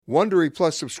Wondery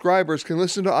Plus subscribers can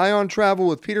listen to Eye on Travel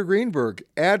with Peter Greenberg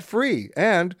ad-free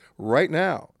and right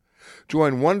now.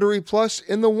 Join Wondery Plus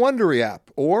in the Wondery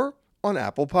app or on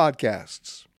Apple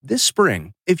Podcasts. This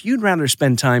spring, if you'd rather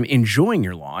spend time enjoying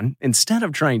your lawn instead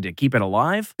of trying to keep it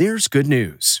alive, there's good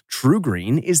news. True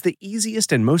Green is the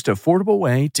easiest and most affordable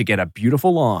way to get a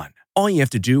beautiful lawn. All you have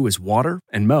to do is water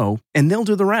and mow, and they'll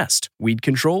do the rest. Weed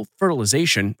control,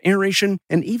 fertilization, aeration,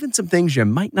 and even some things you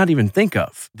might not even think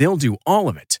of. They'll do all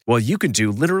of it, while you can do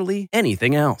literally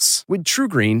anything else. With True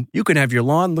Green, you can have your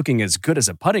lawn looking as good as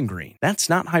a putting green. That's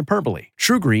not hyperbole.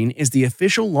 True Green is the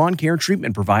official lawn care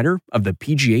treatment provider of the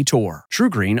PGA Tour. True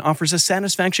Green offers a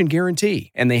satisfaction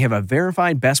guarantee, and they have a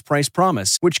verified best price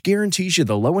promise, which guarantees you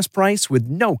the lowest price with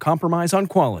no compromise on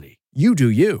quality. You do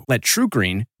you. Let True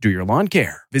Green do your lawn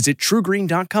care. Visit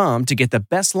truegreen.com to get the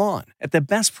best lawn at the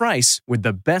best price with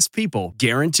the best people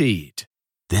guaranteed.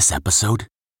 This episode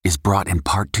is brought in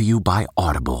part to you by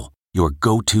Audible, your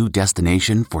go-to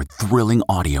destination for thrilling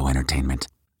audio entertainment.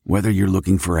 Whether you're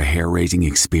looking for a hair-raising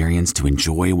experience to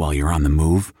enjoy while you're on the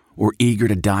move or eager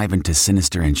to dive into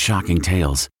sinister and shocking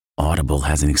tales, Audible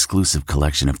has an exclusive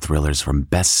collection of thrillers from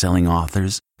best-selling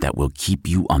authors that will keep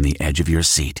you on the edge of your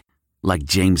seat. Like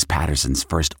James Patterson's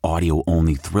first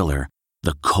audio-only thriller,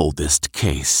 The Coldest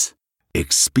Case.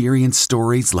 Experience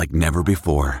stories like never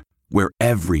before, where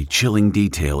every chilling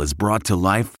detail is brought to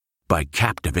life by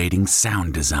captivating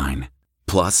sound design.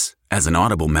 Plus, as an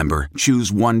Audible member,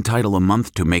 choose one title a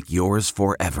month to make yours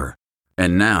forever.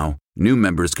 And now, new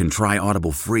members can try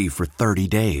Audible free for 30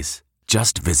 days.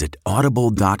 Just visit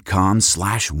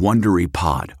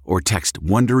audible.com/WonderyPod or text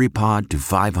WonderyPod to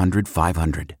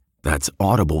 500-500. That's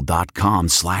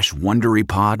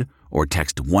audible.com/WonderyPod or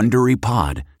text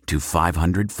WonderyPod to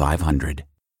 500-500.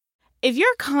 If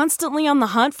you're constantly on the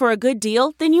hunt for a good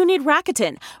deal, then you need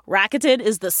Rakuten. Rakuten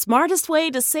is the smartest way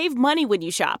to save money when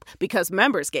you shop because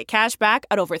members get cash back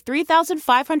at over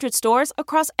 3,500 stores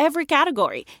across every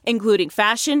category, including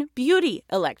fashion, beauty,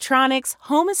 electronics,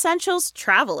 home essentials,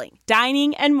 traveling,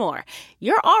 dining, and more.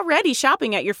 You're already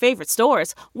shopping at your favorite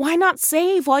stores. Why not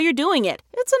save while you're doing it?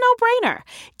 It's a no-brainer.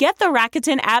 Get the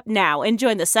Rakuten app now and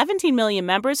join the 17 million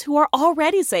members who are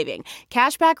already saving.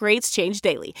 Cashback rates change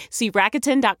daily. See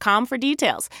Rakuten.com for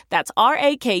details. That's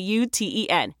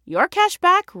Rakuten. Your cash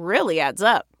back really adds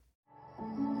up.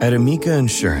 At Amica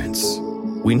Insurance,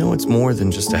 we know it's more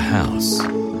than just a house.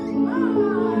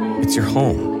 It's your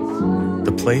home,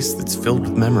 the place that's filled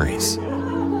with memories.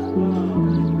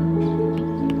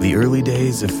 The early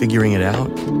days of figuring it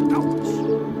out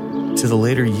to the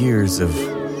later years of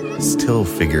still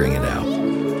figuring it out.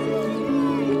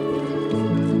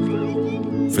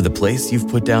 For the place you've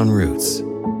put down roots,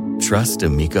 trust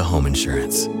Amica Home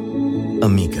Insurance.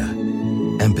 Amica.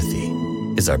 Empathy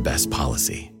is our best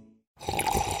policy.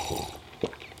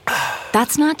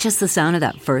 That's not just the sound of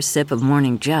that first sip of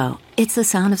Morning Joe. It's the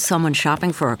sound of someone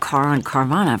shopping for a car on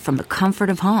Carvana from the comfort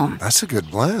of home. That's a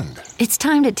good blend. It's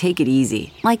time to take it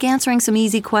easy, like answering some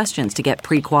easy questions to get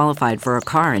pre-qualified for a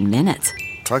car in minutes.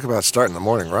 Talk about starting the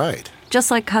morning right.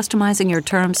 Just like customizing your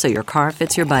terms so your car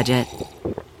fits your budget.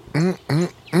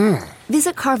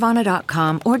 Visit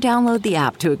Carvana.com or download the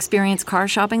app to experience car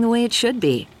shopping the way it should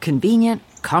be. Convenient,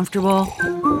 comfortable.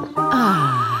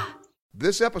 Ah.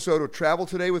 This episode of Travel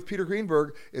Today with Peter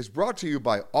Greenberg is brought to you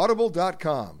by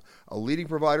Audible.com, a leading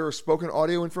provider of spoken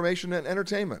audio information and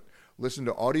entertainment. Listen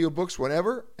to audiobooks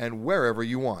whenever and wherever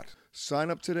you want.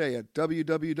 Sign up today at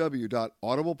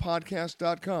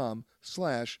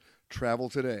www.audiblepodcast.com/travel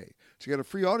today to get a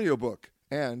free audiobook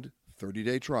and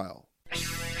 30-day trial.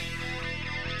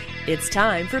 It's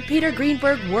time for Peter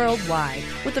Greenberg Worldwide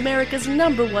with America's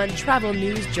 #1 travel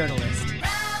news journalist.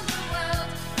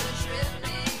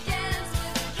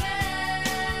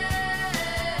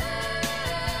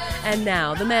 And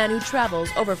now, the man who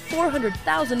travels over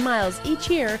 400,000 miles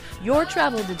each year, your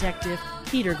travel detective,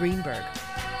 Peter Greenberg.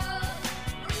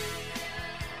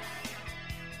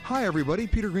 Hi, everybody.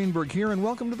 Peter Greenberg here, and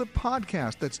welcome to the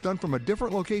podcast that's done from a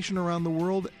different location around the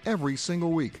world every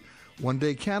single week. One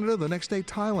day Canada, the next day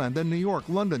Thailand, then New York,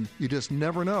 London. You just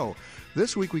never know.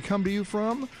 This week we come to you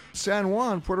from San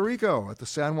Juan, Puerto Rico, at the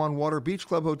San Juan Water Beach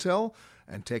Club Hotel,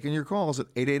 and taking your calls at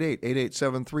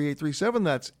 888-887-3837.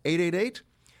 That's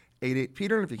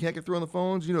 888-88-PETER. And if you can't get through on the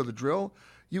phones, you know the drill.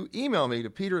 You email me to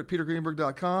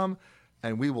peter@petergreenberg.com,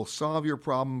 and we will solve your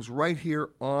problems right here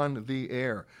on the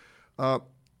air.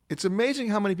 It's amazing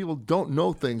how many people don't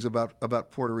know things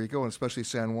about Puerto Rico, and especially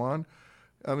San Juan.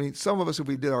 I mean, some of us, if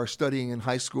we did our studying in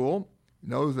high school,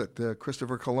 know that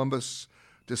Christopher Columbus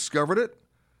discovered it.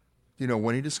 You know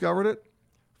when he discovered it?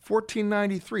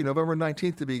 1493, November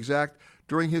 19th to be exact,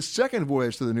 during his second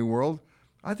voyage to the New World.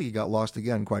 I think he got lost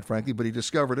again, quite frankly, but he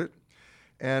discovered it.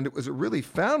 And it was really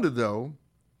founded, though,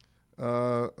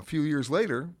 a few years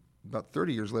later, about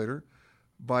 30 years later,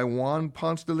 by Juan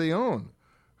Ponce de Leon,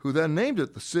 who then named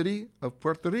it the city of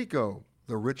Puerto Rico,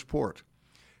 the rich port.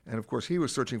 And, of course, he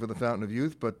was searching for the fountain of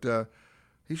youth, but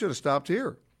he should have stopped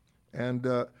here. And,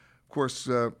 of course,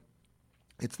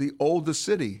 it's the oldest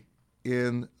city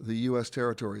in the U.S.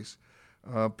 territories.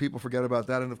 People forget about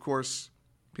that. And, of course,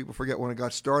 people forget when it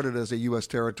got started as a U.S.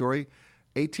 territory,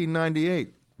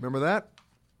 1898. Remember that?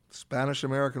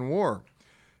 Spanish-American War.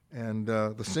 And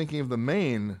the sinking of the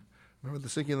Maine. Remember the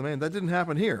sinking of the Maine? That didn't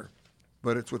happen here,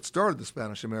 but it's what started the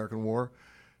Spanish-American War.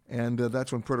 And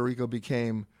that's when Puerto Rico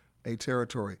became a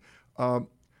territory.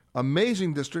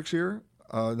 Amazing districts here,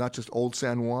 not just Old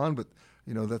San Juan, but,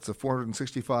 that's a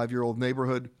 465-year-old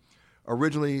neighborhood,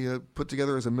 originally put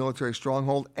together as a military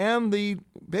stronghold and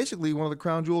basically one of the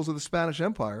crown jewels of the Spanish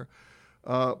Empire.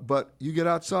 But you get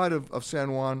outside of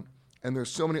San Juan, and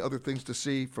there's so many other things to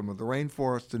see, from the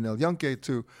rainforest to El Yunque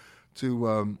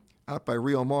to out by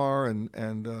Rio Mar and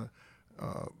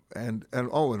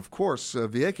of course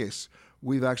Vieques.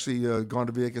 We've actually gone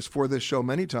to Vieques for this show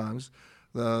many times.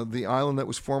 The island that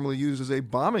was formerly used as a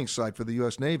bombing site for the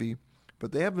U.S. Navy,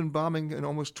 but they have been bombing in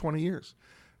almost 20 years.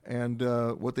 And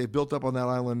what they built up on that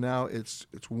island now, it's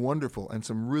wonderful, and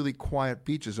some really quiet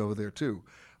beaches over there too.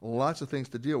 Lots of things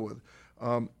to deal with.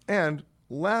 And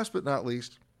last but not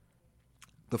least,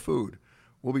 the food.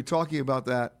 We'll be talking about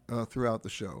that throughout the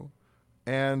show.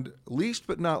 And least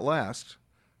but not last,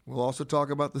 we'll also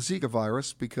talk about the Zika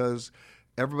virus, because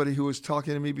everybody who was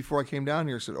talking to me before I came down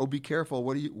here said, "Oh, be careful.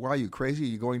 Why are you crazy? Are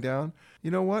you going down?" You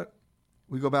know what?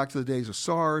 We go back to the days of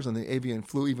SARS and the avian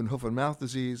flu, even hoof and mouth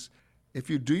disease. If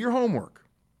you do your homework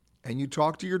and you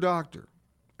talk to your doctor,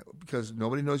 because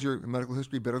nobody knows your medical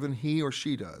history better than he or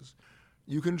she does,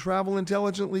 you can travel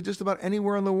intelligently just about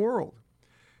anywhere in the world.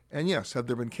 And yes, have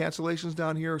there been cancellations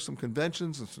down here, some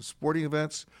conventions and some sporting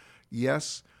events?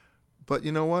 Yes. But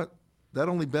you know what? That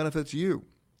only benefits you.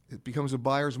 It becomes a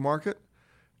buyer's market.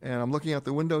 And I'm looking out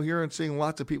the window here and seeing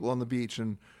lots of people on the beach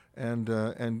and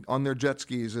on their jet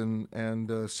skis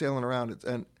and sailing around it.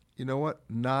 And you know what?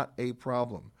 Not a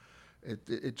problem.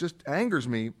 It just angers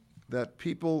me that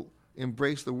people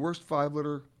embrace the worst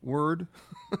 5-letter word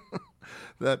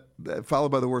that followed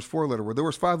by the worst 4-letter word. The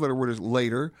worst 5-letter word is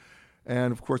later,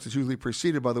 and of course it's usually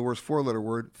preceded by the worst 4-letter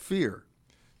word, fear.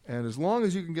 And as long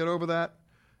as you can get over that,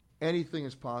 anything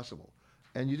is possible.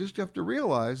 And you just have to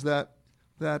realize that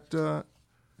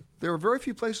there are very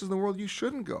few places in the world you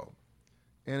shouldn't go.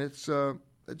 And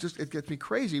it gets me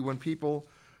crazy when people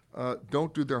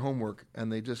don't do their homework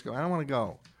and they just go, "I don't want to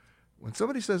go." When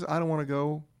somebody says, "I don't want to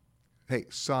go," hey,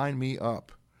 sign me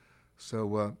up.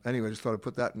 So anyway, I just thought I'd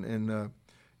put that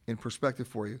in perspective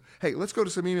for you. Hey, let's go to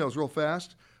some emails real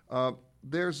fast.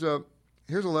 Here's a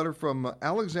letter from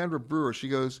Alexandra Brewer. She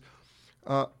goes,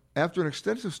 after an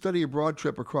extensive study abroad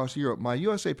trip across Europe, my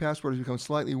USA passport has become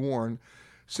slightly worn.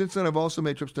 Since then, I've also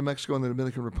made trips to Mexico and the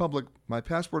Dominican Republic. My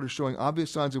passport is showing obvious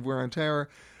signs of wear and tear.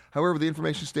 However, the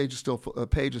information page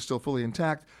is still fully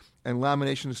intact, and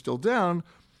lamination is still down.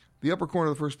 The upper corner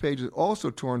of the first page is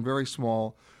also torn very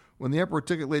small. When the airport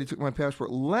ticket lady took my passport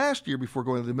last year before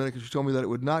going to the Dominican, she told me that it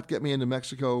would not get me into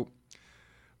Mexico.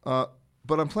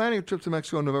 But I'm planning a trip to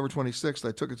Mexico on November 26th.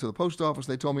 I took it to the post office.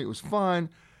 They told me it was fine.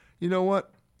 You know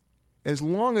what? As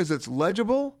long as it's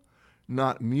legible,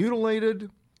 not mutilated,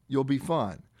 you'll be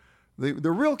fine.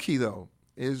 The real key, though,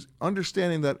 is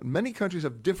understanding that many countries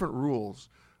have different rules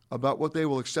about what they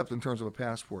will accept in terms of a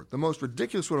passport. The most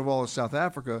ridiculous one of all is South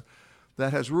Africa,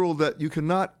 that has ruled that you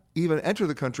cannot even enter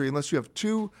the country unless you have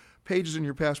 2 pages in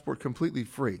your passport completely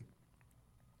free.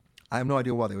 I have no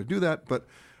idea why they would do that, but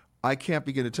I can't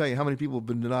begin to tell you how many people have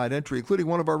been denied entry, including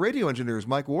one of our radio engineers,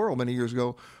 Mike Worrell, many years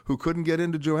ago, who couldn't get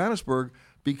into Johannesburg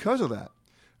because of that.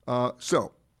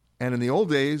 And in the old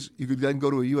days, you could then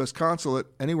go to a U.S. consulate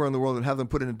anywhere in the world and have them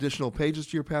put in additional pages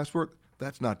to your passport.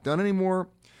 That's not done anymore.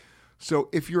 So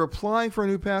if you're applying for a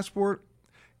new passport,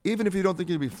 even if you don't think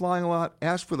you'll be flying a lot,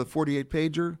 ask for the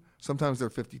 48-pager. Sometimes they're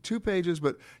 52 pages,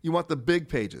 but you want the big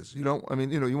pages. You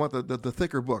want the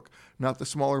thicker book, not the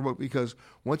smaller book, because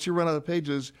once you run out of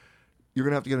pages, you're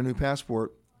going to have to get a new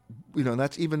passport. And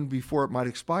that's even before it might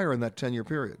expire in that 10-year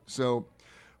period. So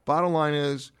bottom line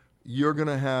is, you're going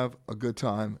to have a good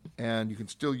time, and you can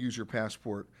still use your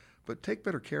passport, but take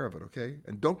better care of it, okay?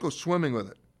 And don't go swimming with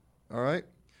it, all right?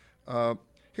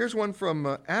 Here's one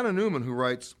from Anna Newman, who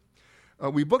writes,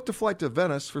 we booked a flight to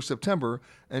Venice for September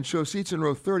and chose seats in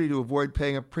row 30 to avoid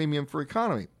paying a premium for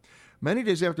economy. Many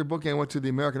days after booking, I went to the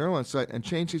American Airlines site and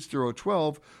changed seats to row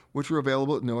 12, which were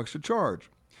available at no extra charge.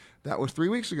 That was 3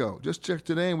 weeks ago. Just checked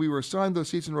today, and we were assigned those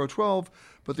seats in row 12,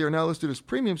 but they are now listed as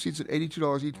premium seats at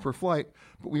 $82 each per flight,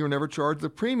 but we were never charged the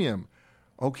premium.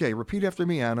 Okay, repeat after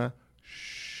me, Anna.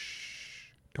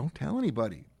 Shh. Don't tell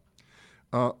anybody.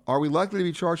 Are we likely to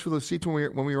be charged for those seats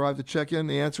when we arrive to check in?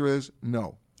 The answer is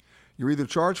no. You're either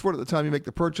charged for it at the time you make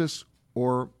the purchase,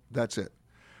 or that's it.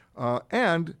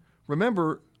 And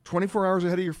remember, 24 hours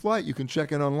ahead of your flight, you can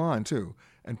check in online, too,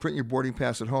 and print your boarding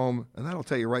pass at home, and that'll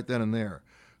tell you right then and there.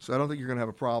 So I don't think you're going to have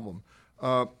a problem.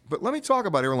 But let me talk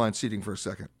about airline seating for a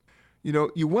second.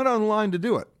 You went online to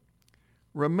do it.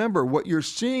 Remember, what you're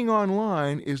seeing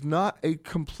online is not a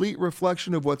complete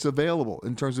reflection of what's available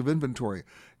in terms of inventory,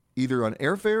 either on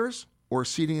airfares or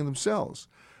seating in themselves.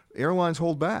 Airlines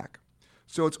hold back.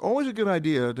 So it's always a good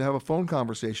idea to have a phone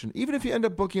conversation, even if you end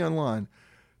up booking online,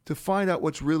 to find out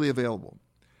what's really available.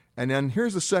 And then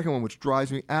here's the second one, which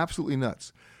drives me absolutely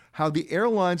nuts. How the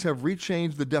airlines have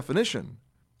rechanged the definition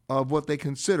of what they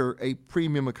consider a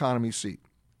premium economy seat.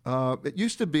 It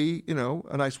used to be,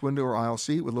 a nice window or aisle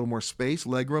seat with a little more space,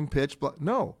 legroom, pitch.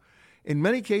 No. In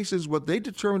many cases, what they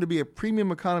determine to be a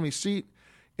premium economy seat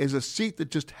is a seat that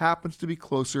just happens to be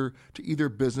closer to either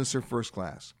business or first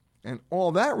class. And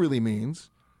all that really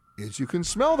means is you can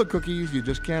smell the cookies, you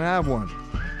just can't have one.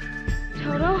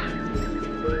 Toto,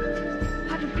 I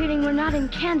have a feeling we're not in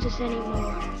Kansas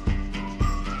anymore.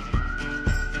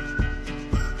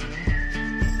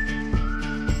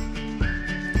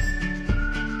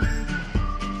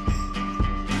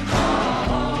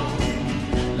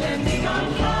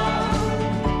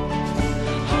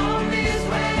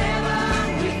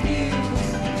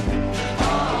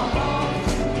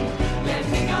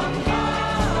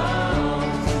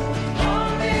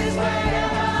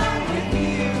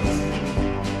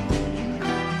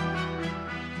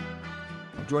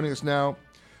 Joining us now,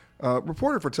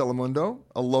 reporter for Telemundo,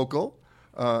 a local,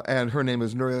 and her name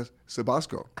is Nuria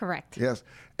Sabasco. Correct. Yes.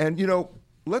 And,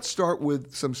 let's start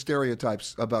with some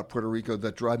stereotypes about Puerto Rico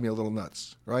that drive me a little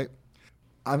nuts, right?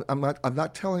 I'm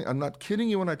not kidding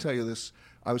you when I tell you this.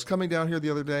 I was coming down here the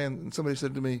other day and somebody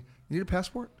said to me, "You need a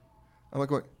passport?" I'm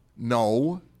like, "What?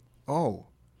 No." Oh,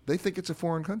 they think it's a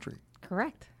foreign country.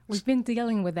 Correct. We've been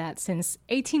dealing with that since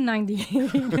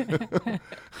 1898.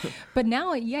 But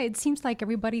now, it seems like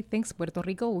everybody thinks Puerto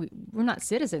Rico, we're not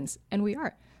citizens, and we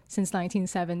are since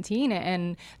 1917,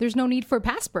 and there's no need for a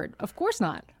passport. Of course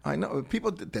not. I know.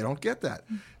 People, they don't get that.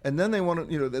 And then they want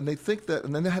to, and they think that,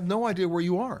 and then they have no idea where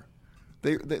you are.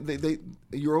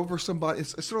 You're over somebody.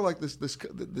 It's sort of like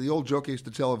the old joke I used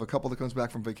to tell of a couple that comes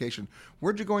back from vacation.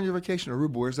 Where'd you go on your vacation?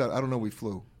 Aruba. Where's that? I don't know. We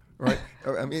flew. Right?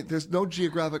 I mean, there's no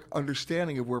geographic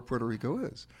understanding of where Puerto Rico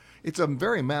is. It's a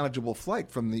very manageable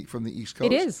flight from the East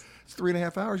Coast. It is. It's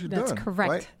 3.5 hours. You're done. That's correct.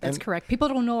 Right? That's correct. People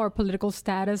don't know our political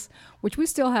status, which we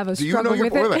still have a struggle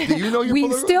with it. Do you know your we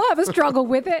political? still have a struggle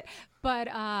with it, but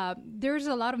there's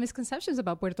a lot of misconceptions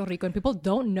about Puerto Rico, and people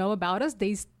don't know about us.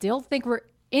 They still think we're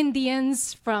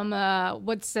Indians from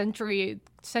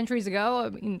centuries ago. I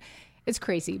mean, it's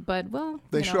crazy, but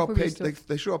they show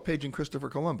up paging Christopher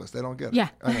Columbus. They don't get it. Yeah.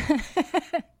 I know.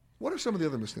 What are some of the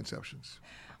other misconceptions?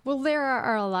 Well, there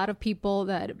are a lot of people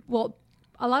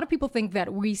think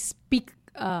that we speak.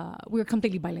 We're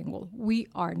completely bilingual. We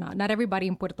are not. Not everybody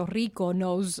in Puerto Rico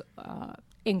knows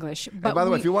English. But and by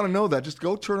the way, if you want to know that, just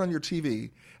go turn on your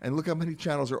TV and look how many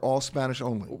channels are all Spanish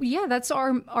only. Yeah, that's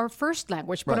our first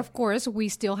language. But right. Of course, we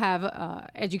still have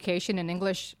education in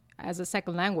English as a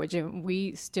second language, and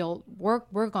we still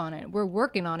work on it. We're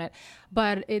working on it,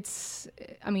 but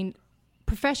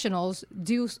professionals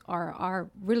are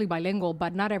really bilingual,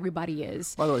 but not everybody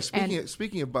is. By the way,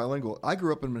 speaking of bilingual, I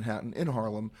grew up in Manhattan, in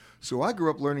Harlem, so I grew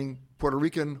up learning Puerto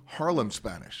Rican Harlem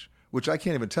Spanish, which I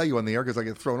can't even tell you on the air because I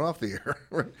get thrown off the air.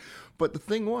 Right? But the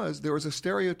thing was, there was a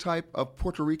stereotype of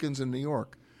Puerto Ricans in New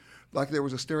York, like there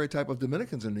was a stereotype of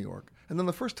Dominicans in New York. And then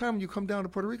the first time you come down to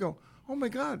Puerto Rico, oh my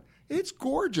God, it's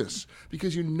gorgeous,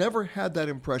 because you never had that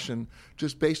impression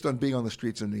just based on being on the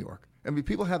streets in New York. I mean,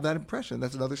 people have that impression.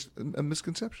 That's another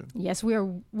misconception. Yes, we are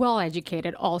well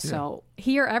educated also. Yeah.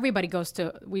 Here, everybody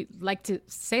we like to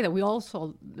say that we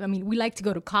like to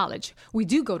go to college. We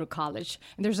do go to college.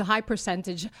 And there's a high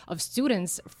percentage of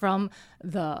students from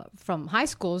high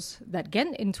schools that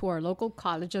get into our local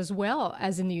college, as well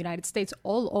as in the United States,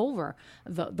 all over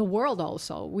the world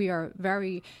also. We are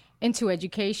very into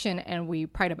education, and we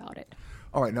pride about it.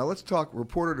 All right, now let's talk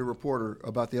reporter to reporter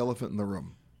about the elephant in the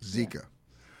room, Zika. Yeah.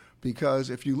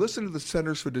 Because if you listen to the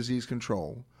Centers for Disease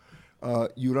Control,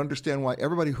 you would understand why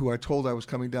everybody who I told I was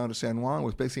coming down to San Juan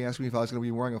was basically asking me if I was going to be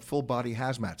wearing a full-body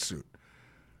hazmat suit,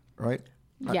 right?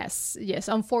 Yes.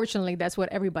 Unfortunately, that's what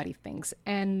everybody thinks.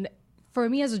 And for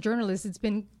me as a journalist, it's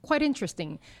been quite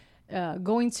interesting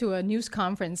going to a news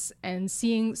conference and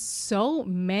seeing so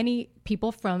many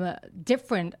people from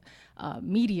different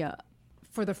media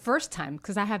for the first time,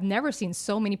 because I have never seen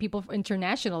so many people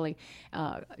internationally,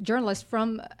 journalists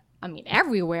from,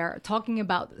 everywhere, talking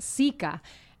about Zika.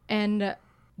 And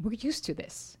we're used to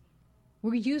this.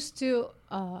 We're used to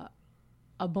a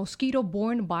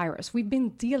mosquito-borne virus. We've been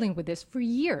dealing with this for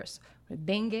years, with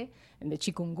dengue and the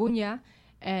chikungunya.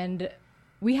 And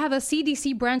we have a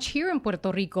CDC branch here in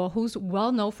Puerto Rico who's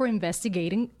well known for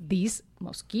investigating these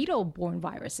mosquito-borne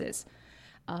viruses.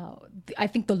 I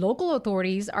think the local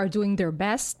authorities are doing their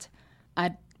best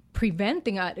at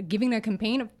giving a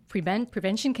campaign,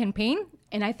 prevention campaign.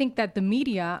 And I think that the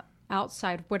media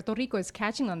outside Puerto Rico is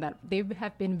catching on that. They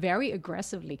have been very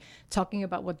aggressively talking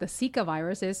about what the Zika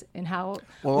virus is and how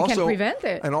we can prevent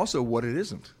it. And also what it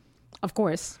isn't. Of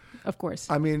course.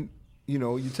 I mean,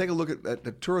 you take a look at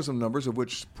the tourism numbers, of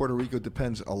which Puerto Rico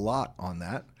depends a lot on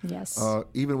that. Yes.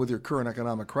 Even with your current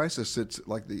economic crisis, it's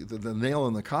like the nail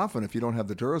in the coffin if you don't have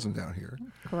the tourism down here.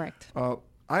 Correct.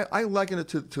 I liken it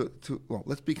to, well,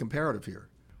 let's be comparative here.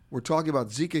 We're talking about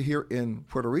Zika here in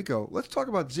Puerto Rico. Let's talk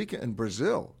about Zika in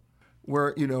Brazil,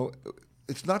 where,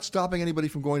 it's not stopping anybody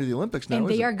from going to the Olympics now, and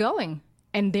is they it? are going.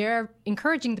 And they're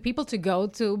encouraging the people to go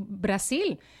to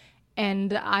Brazil.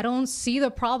 And I don't see the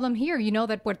problem here. You know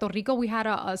that Puerto Rico, we had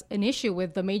an issue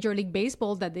with the Major League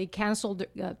Baseball that they canceled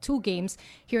 2 games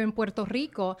here in Puerto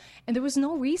Rico. And there was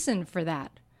no reason for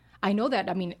that. I know that,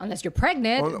 unless you're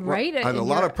pregnant, right? And a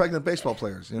lot of pregnant baseball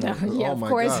players. Yeah, oh of my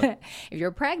course. God. If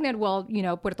you're pregnant, well,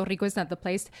 Puerto Rico is not the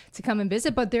place to come and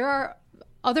visit. But there are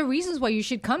other reasons why you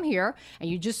should come here, and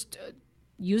you just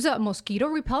use a mosquito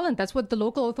repellent. That's what the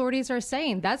local authorities are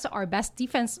saying. That's our best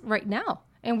defense right now.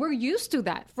 And we're used to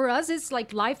that. For us, it's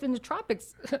like life in the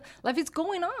tropics. Life is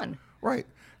going on. Right.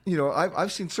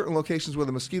 I've seen certain locations where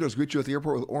the mosquitoes greet you at the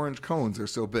airport with orange cones. They're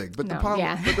so big. But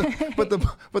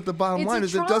the bottom line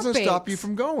is it doesn't stop you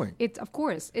from going. It's of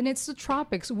course, and it's the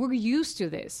tropics. We're used to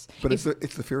this. But it's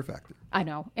the fear factor. I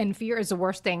know, and fear is the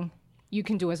worst thing you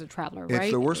can do as a traveler, right?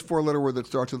 It's the worst 4-letter word that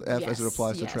starts with F as it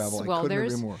applies to travel. I couldn't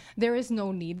agree more. There is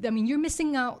no need. You're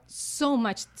missing out so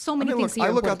many things here. I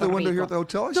look out the window here at the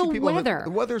hotel. I see people. Weather.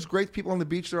 The weather's great. People on the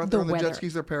beach. They're out there on the jet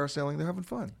skis. They're parasailing. They're having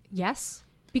fun. Yes,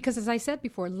 because as I said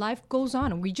before, life goes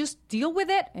on, and we just deal with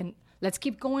it, and let's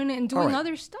keep going and doing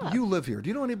other stuff. You live here. Do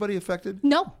you know anybody affected?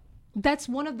 No. That's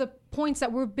one of the points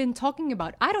that we've been talking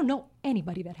about. I don't know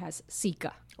anybody that has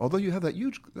Zika. Although you have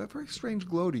that very strange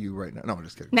glow to you right now. No, I'm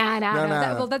just kidding. No.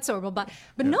 Well, that's horrible. But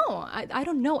no, I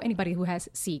don't know anybody who has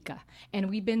Zika. And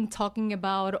we've been talking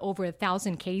about over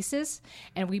 1,000 cases.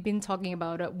 And we've been talking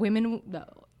about women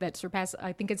that surpass,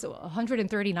 I think it's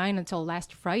 139 until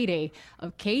last Friday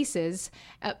of cases.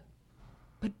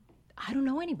 But I don't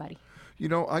know anybody.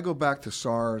 I go back to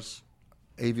SARS,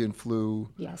 avian flu.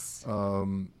 Yes.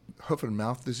 Hoof and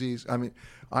mouth disease.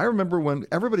 I remember when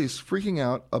everybody's freaking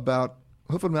out about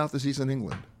hoof and mouth disease in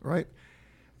England, right?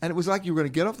 And it was like you were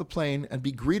going to get off the plane and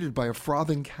be greeted by a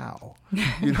frothing cow.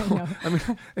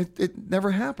 It never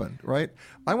happened, right?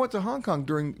 I went to Hong Kong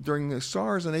during the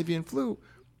SARS and avian flu.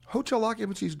 Hotel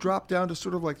occupancies dropped down to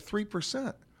sort of like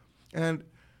 3%. And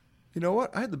you know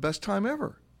what? I had the best time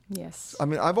ever. Yes.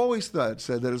 I've always said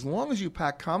that as long as you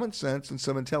pack common sense and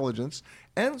some intelligence,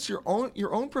 and it's your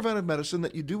own preventive medicine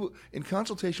that you do in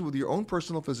consultation with your own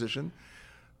personal physician,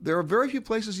 there are very few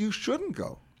places you shouldn't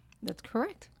go. That's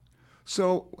correct.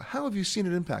 So how have you seen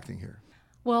it impacting here?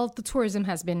 Well, the tourism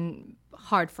has been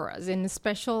hard for us, and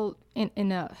especially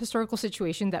in a historical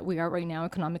situation that we are right now,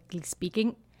 economically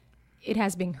speaking, it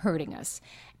has been hurting us.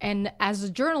 And as a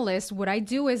journalist, what I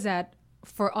do is that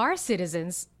for our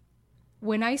citizens,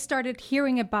 when I started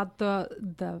hearing about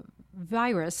the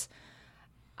virus,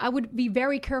 I would be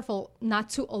very careful not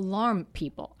to alarm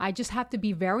people. I just have to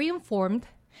be very informed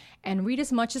and read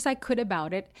as much as I could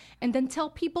about it, and then tell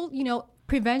people,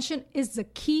 prevention is the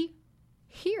key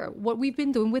here. What we've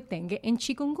been doing with dengue and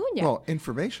chikungunya. Well,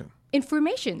 information.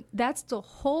 That's the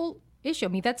whole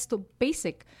issue. That's the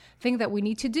basic thing that we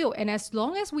need to do. And as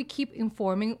long as we keep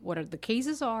informing what the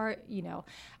cases are,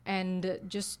 and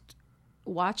just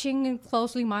watching and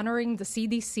closely monitoring the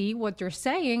CDC, what they're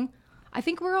saying, I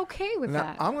think we're okay with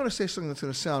that. I'm going to say something that's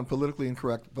going to sound politically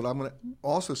incorrect, but I'm going to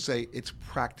also say it's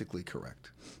practically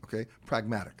correct, okay?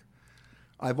 Pragmatic.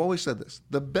 I've always said this.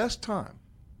 The best time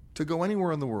to go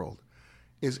anywhere in the world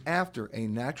is after a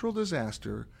natural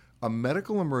disaster, a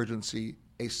medical emergency,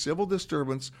 a civil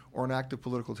disturbance, or an act of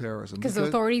political terrorism. Because the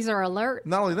authorities are alert.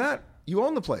 Not only that, you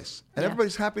own the place, and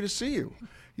everybody's happy to see you.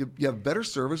 You have better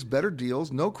service, better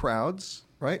deals, no crowds,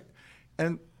 right?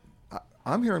 And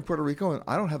I'm here in Puerto Rico, and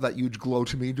I don't have that huge glow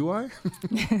to me, do I?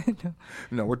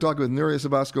 No, we're talking with Nuria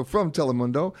Sabasco from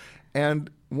Telemundo.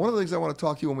 And one of the things I want to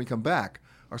talk to you when we come back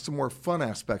are some more fun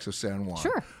aspects of San Juan.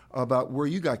 Sure. About where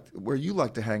you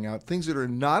like to hang out, things that are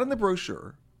not in the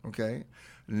brochure, okay,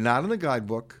 not in the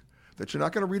guidebook, that you're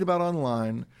not going to read about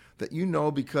online, that you know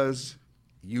because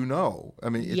you know. I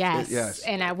mean, yes.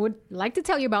 And I would like to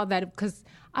tell you about that because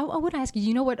I would ask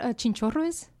you know what a chinchorro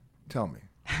is? Tell me.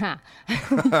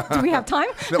 Do we have time?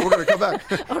 No, we're going to come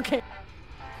back. Okay.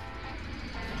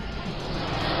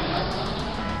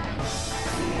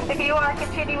 If you are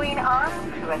continuing on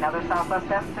to another Southwest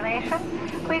destination,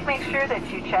 please make sure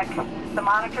that you check the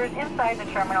monitors inside the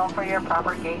terminal for your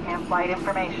proper gate and flight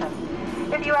information.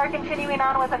 If you are continuing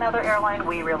on with another airline,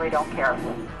 we really don't care.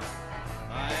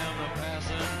 I am the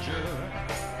passenger.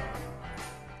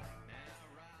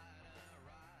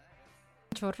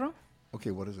 Chorro?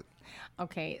 Okay, what is it?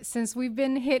 Okay, since we've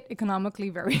been hit economically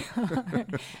very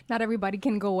hard, not everybody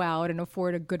can go out and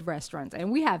afford a good restaurant.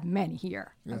 And we have many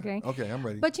here, Yeah. okay? Okay, I'm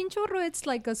ready. But Chinchorro, it's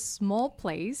like a small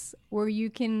place where you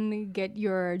can get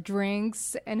your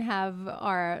drinks and have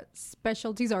our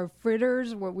specialties, our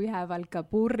fritters, where we have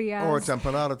alcapurrias. Oh, it's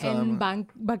empanada time. And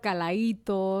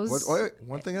bacalaitos. Wait,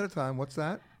 one thing at a time. What's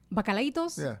that?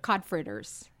 Bacalaitos, Yeah. cod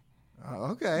fritters.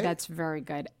 Okay. That's very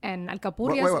good. And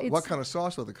alcapurrias, Wait, it's what kind of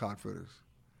sauce are the cod fritters?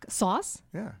 sauce?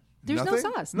 Yeah. There's Nothing?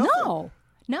 no sauce. Nothing.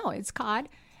 No, it's cod,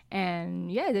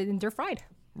 and yeah, they're fried.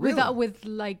 Really? With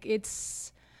like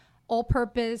it's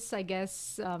all-purpose, I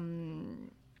guess,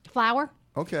 flour,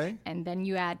 Okay. and then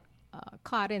you add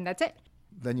cod, and that's it.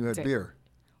 Then you had That's it. beer.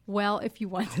 Well, if you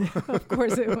want, of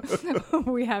course,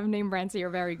 we have name brands here,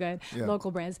 very good, Yeah.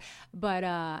 local brands. But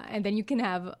and then you can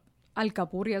have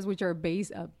alcapurrias, which are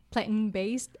plantain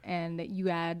based, and you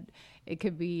add it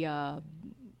could be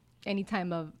any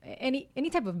type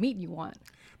of meat you want.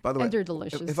 By the way, and they're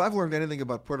delicious. If I've learned anything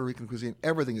about Puerto Rican cuisine,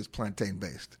 everything is plantain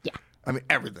based. Yeah. I mean,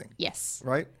 everything. Yes.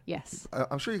 Right? Yes.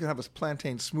 I'm sure you can have a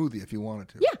plantain smoothie if you wanted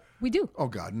to. Yeah, we do. Oh,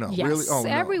 God, no. Yes, Really? Oh, no.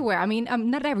 everywhere. I mean,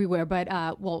 not everywhere, but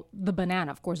well, the banana,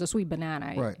 of course, the sweet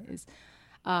banana Right. is.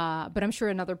 But I'm sure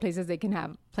in other places they can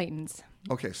have plantains.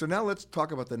 Okay, so now let's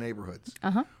talk about the neighborhoods.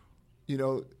 Uh-huh. You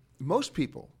know, most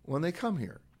people, when they come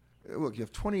here, look, you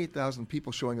have 28,000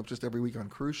 people showing up just every week on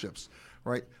cruise ships,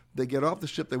 right? They get off the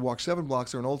ship, they walk 7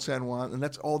 blocks, they're in Old San Juan, and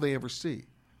that's all they ever see,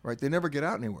 right? They never get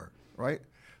out anywhere, right?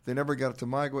 They never get out to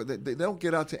Magua. They don't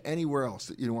get out to anywhere else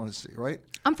that you want to see, right?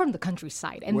 I'm from the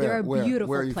countryside, and there are Where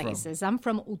beautiful are you places. from? I'm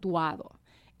from Utuado.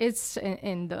 It's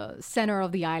in the center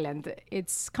of the island.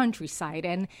 It's countryside,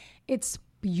 and it's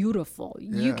beautiful.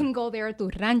 Yeah. You can go there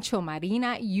to Rancho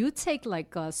Marina. You take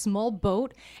like a small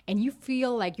boat, and you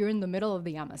feel like you're in the middle of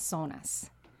the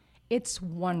Amazonas. It's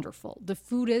wonderful. The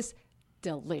food is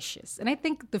delicious. And I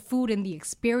think the food and the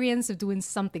experience of doing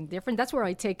something different, that's where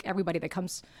I take everybody that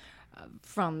comes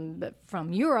from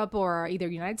Europe or either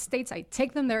United States. I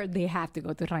take them there. They have to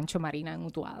go to Rancho Marina in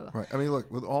Utuado. Right. I mean,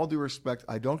 look, with all due respect,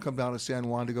 I don't come down to San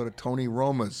Juan to go to Tony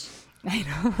Roma's.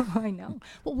 I know.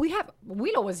 Well,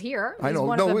 Wheelo was here. He's I know.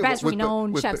 one of the best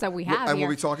renowned chefs that we have and here.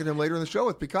 we'll be talking to him later in the show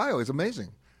with Picayo. He's amazing.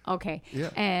 Okay. Yeah.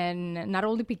 And not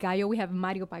only Picayo, we have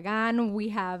Mario Pagan. We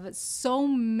have so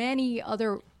many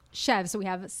other chefs. We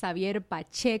have Xavier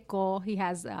Pacheco. He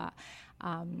has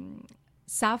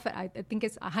Safra, I think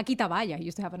it's Jaquita Valla. He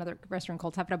used to have another restaurant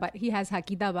called Safra, but he has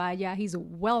Jaquita Valla. He's a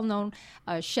well-known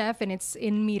chef, and it's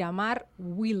in Miramar.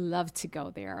 We love to go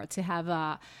there to have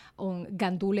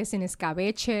gandules in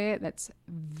escabeche. That's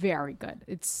very good.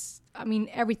 I mean,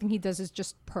 everything he does is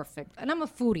just perfect. And I'm a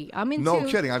foodie. No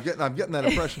kidding. I'm getting that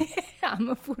impression. I'm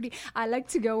a foodie. I like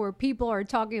to go where people are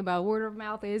talking about. Word of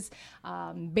mouth is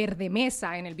Verde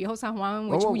Mesa in El Viejo San Juan.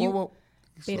 Whoa.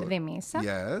 Verde Mesa?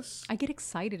 Yes. I get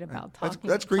excited about talking.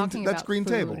 That's green. Talking That's about green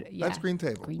food. table. Yeah. That's green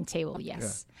table. Green table.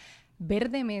 Yes. Yeah.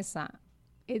 Verde Mesa.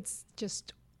 It's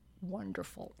just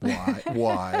wonderful.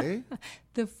 Why?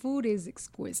 The food is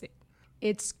exquisite.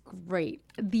 It's great.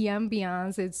 The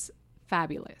ambiance. It's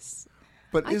fabulous.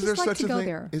 But is there such a thing?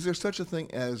 There. Is there such a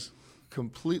thing as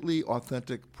completely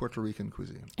authentic Puerto Rican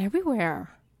cuisine?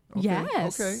 Everywhere. Okay.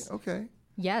 Yes. Okay.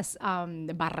 Yes,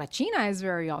 the barrachina is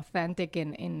very authentic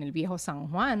in El Viejo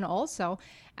San Juan also.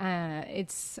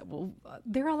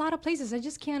 There are a lot of places. I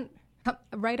just can't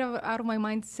right out of my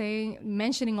mind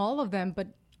mentioning all of them, but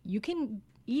you can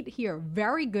eat here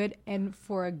very good and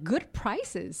for good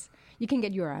prices. You can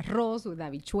get your arroz with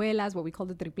habichuelas, what we call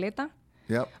the tripleta.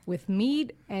 Yep. With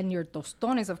meat and your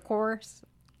tostones, of course.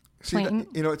 See,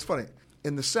 it's funny.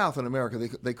 In the South in America,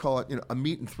 they call it, a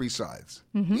meat and 3 sides.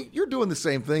 Mm-hmm. You're doing the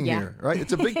same thing here, right?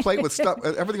 It's a big plate with stuff,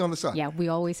 everything on the side. Yeah, we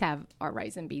always have our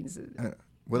rice and beans.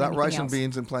 Without rice and else.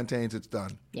 beans and plantains, it's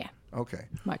done. Yeah. Okay.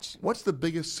 Much. What's the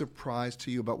biggest surprise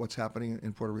to you about what's happening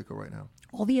in Puerto Rico right now?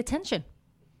 All the attention.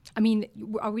 I mean,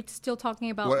 are we still talking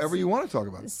about Whatever you want to talk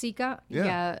about. Zika?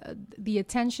 Yeah. The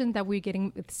attention that we're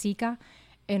getting with Zika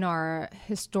in our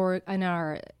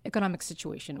economic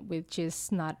situation, which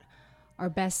is not our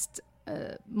best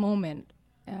moment,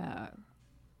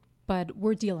 but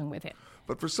we're dealing with it.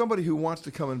 But for somebody who wants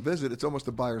to come and visit, it's almost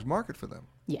a buyer's market for them.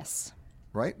 Yes.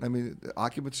 Right? I mean, the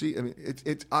occupancy,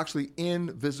 it's actually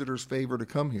in visitors' favor to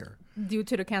come here. Due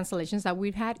to the cancellations that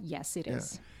we've had, yes, it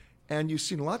is. And you've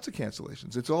seen lots of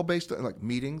cancellations. It's all based on like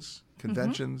meetings,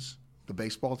 conventions, the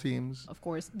baseball teams. Of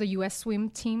course, the U.S. swimming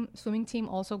team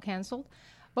also canceled.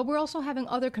 But we're also having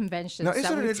other conventions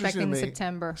that we're expecting in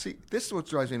September. See, this is what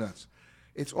drives me nuts.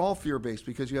 It's all fear-based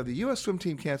because you have the U.S. swim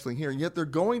team canceling here, and yet they're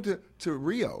going to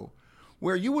Rio,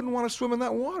 where you wouldn't want to swim in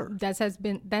that water. That has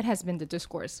been the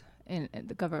discourse in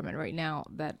the government right now,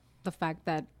 that the fact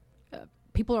that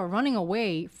people are running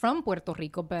away from Puerto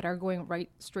Rico but are going right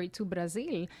straight to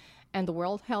Brazil. And the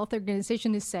World Health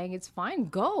Organization is saying it's fine,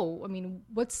 go. I mean,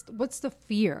 what's the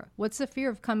fear? What's the fear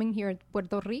of coming here to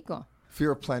Puerto Rico?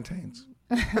 Fear of plantains.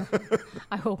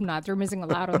 I hope not. They're missing a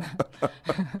lot on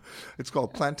that. It's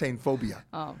called plantain phobia.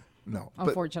 Oh, no.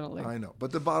 Unfortunately. I know.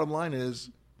 But the bottom line is,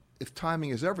 if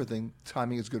timing is everything,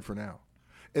 timing is good for now.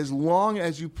 As long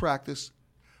as you practice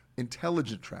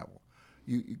intelligent travel.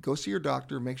 You go see your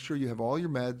doctor, make sure you have all your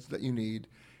meds that you need,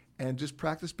 and just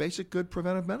practice basic good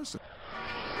preventive medicine.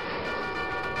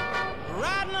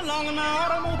 Riding along in my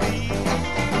automobile,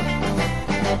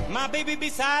 my baby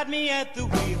beside me at the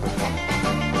wheel,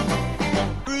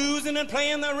 cruising and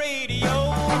playing the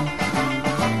radio,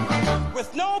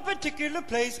 with no particular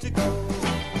place to go.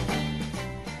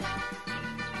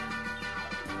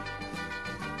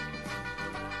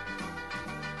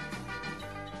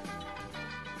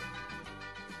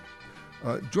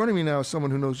 Joining me now is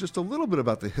someone who knows just a little bit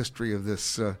about the history of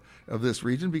this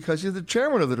region, because he's the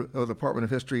chairman of the Department of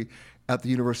History at the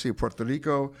University of Puerto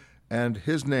Rico, and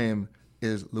his name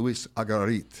is Luis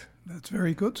Agarit. That's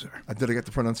very good, sir. Did I get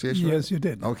the pronunciation right? Yes, you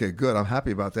did. Okay, good. I'm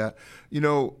happy about that. You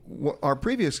know, our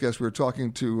previous guest, we were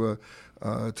talking to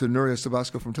Nuria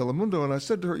Sabasco from Telemundo, and I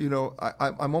said to her, you know,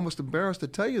 I'm almost embarrassed to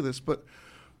tell you this, but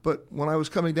when I was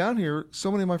coming down here, so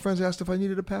many of my friends asked if I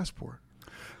needed a passport.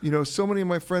 You know, so many of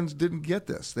my friends didn't get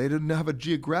this. They didn't have a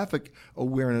geographic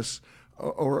awareness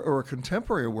or a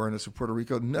contemporary awareness of Puerto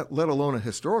Rico, let alone a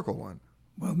historical one.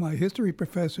 Well, my history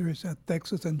professors at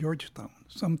Texas and Georgetown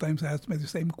sometimes ask me the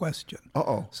same question.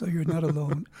 Uh-oh. So you're not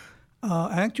alone.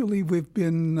 Actually, we've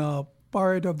been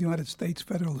part of the United States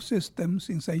federal system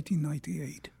since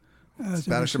 1898.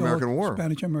 Spanish-American War.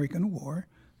 Spanish-American War.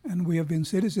 And we have been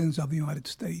citizens of the United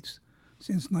States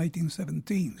since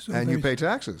 1917. So and you pay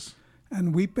taxes.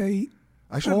 And we pay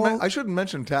I shouldn't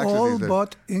mention taxes all these days.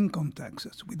 but income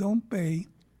taxes. We don't pay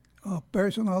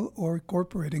personal or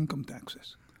corporate income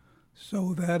taxes.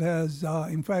 So that has,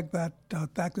 in fact, that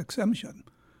tax exemption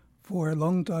for a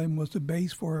long time was the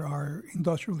base for our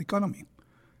industrial economy.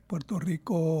 Puerto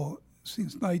Rico,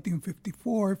 since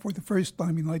 1954, for the first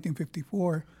time in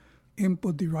 1954,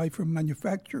 input derived from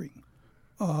manufacturing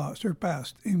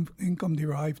surpassed income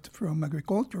derived from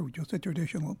agriculture, which was a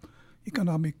traditional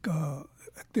economic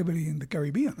activity in the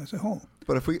Caribbean as a whole.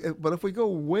 But if we go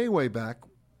way back,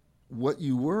 what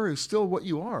you were is still what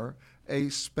you are, a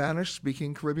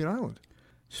Spanish-speaking Caribbean island.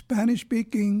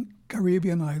 Spanish-speaking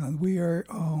Caribbean island. We are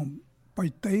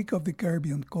partake of the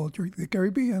Caribbean culture. The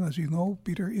Caribbean, as you know,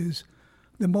 Peter, is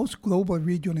the most global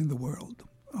region in the world.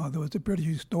 There was a British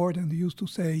historian who used to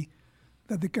say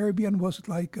that the Caribbean was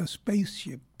like a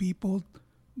spaceship peopled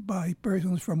by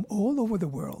persons from all over the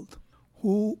world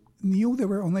who knew they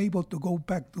were unable to go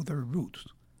back to their roots.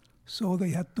 So they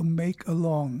had to make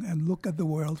along and look at the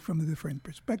world from a different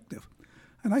perspective.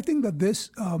 And I think that this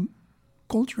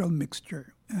cultural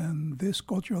mixture and this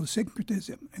cultural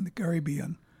syncretism in the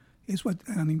Caribbean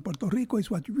and in Puerto Rico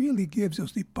is what really gives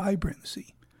us the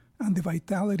vibrancy and the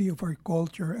vitality of our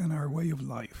culture and our way of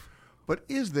life. But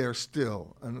is there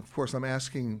still, and of course I'm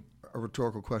asking a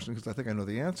rhetorical question because I think I know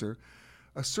the answer,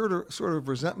 a sort of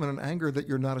resentment and anger that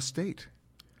you're not a state?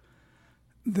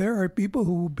 There are people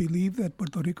who believe that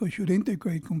Puerto Rico should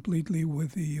integrate completely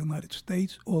with the United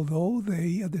States, although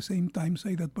they at the same time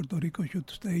say that Puerto Rico should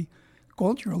stay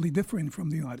culturally different from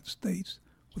the United States.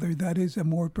 Whether that is a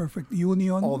more perfect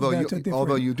union,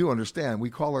 although you do understand, we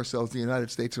call ourselves the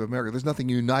United States of America. There's nothing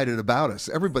united about us.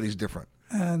 Everybody's different.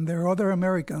 And there are other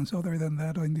Americans other than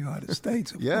that in the United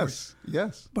States, of course.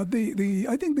 Yes. But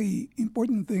I think the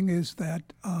important thing is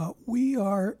that we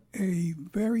are a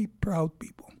very proud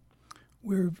people.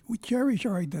 We cherish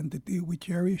our identity. We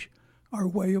cherish our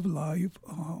way of life.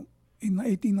 In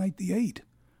 1898,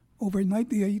 over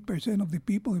 98% of the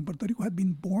people in Puerto Rico had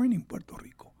been born in Puerto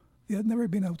Rico. They had never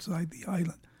been outside the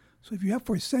island. So if you have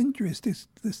for centuries this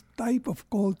type of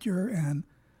culture and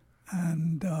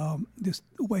this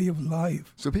way of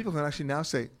life. So people can actually now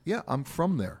say, yeah, I'm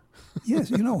from there. Yes,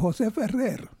 Jose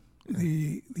Ferrer,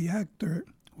 the actor,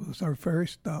 was our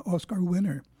first Oscar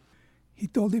winner. He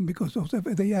told him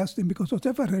they asked him because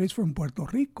Jose Ferrer is from Puerto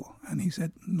Rico. And he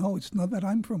said, no, it's not that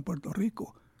I'm from Puerto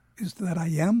Rico. It's that I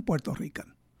am Puerto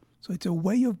Rican. So it's a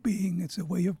way of being, it's a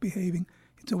way of behaving,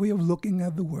 it's a way of looking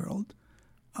at the world.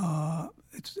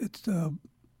 It's a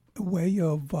way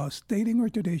of stating our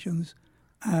traditions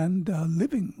and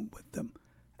living with them.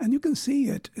 And you can see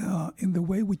it in the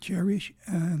way we cherish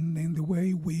and in the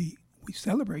way we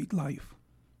celebrate life.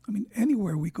 I mean,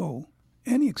 anywhere we go,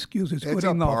 any excuse is good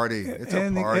enough. It's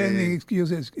a party. Any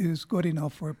excuse is good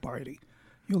enough for a party.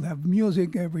 You'll have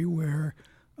music everywhere.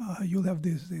 You'll have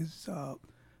this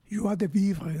joie de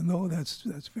vivre,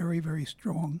 that's very, very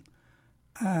strong.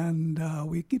 And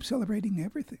we keep celebrating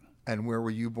everything. And where were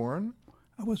you born?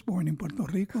 I was born in Puerto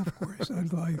Rico, of course,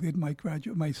 although I did my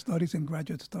studies and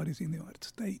graduate studies in the United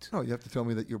States. Oh, you have to tell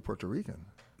me that you're Puerto Rican.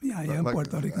 Yeah, I am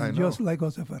Puerto Rican, just like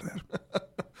Jose Ferrer.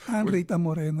 And Rita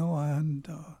Moreno and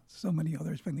so many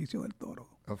others, Benicio del Toro.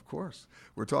 Of course.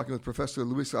 We're talking with Professor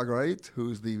Luis Agrait, who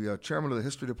is the chairman of the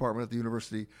History Department at the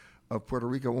University of Puerto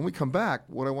Rico. When we come back,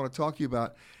 what I want to talk to you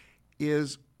about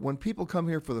is when people come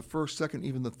here for the first, second,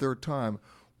 even the third time,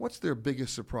 what's their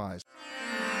biggest surprise?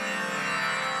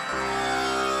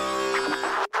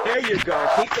 There you go.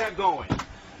 Keep that going.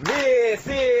 This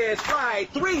is Flight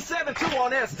 372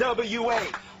 on SWA.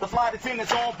 The flight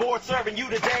attendants on board serving you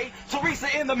today.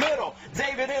 Teresa in the middle,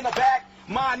 David in the back.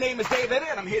 My name is David,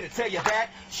 and I'm here to tell you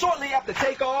that shortly after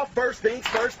takeoff, first things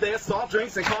first, there's soft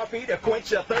drinks and coffee to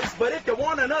quench your thirst. But if you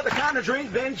want another kind of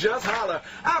drink, then just holler.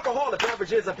 Alcoholic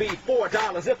beverages will be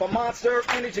 $4. If a Monster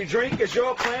Energy drink is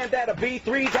your plan, that'll be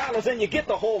 $3, and you get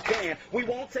the whole can. We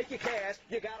won't take your cash,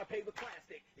 you gotta pay with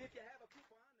plastic. If you have a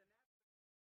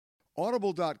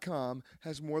Audible.com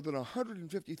has more than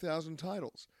 150,000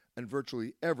 titles and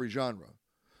virtually every genre.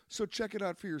 So check it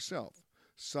out for yourself.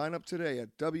 Sign up today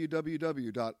at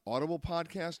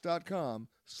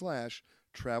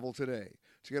www.audiblepodcast.com/travel today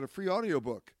to get a free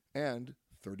audiobook and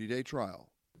 30-day trial.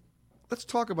 Let's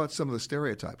talk about some of the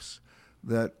stereotypes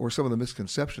or some of the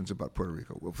misconceptions about Puerto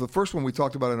Rico. Well, the first one we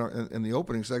talked about in the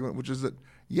opening segment, which is that,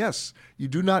 yes, you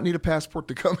do not need a passport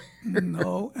to come here.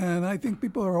 No, and I think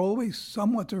people are always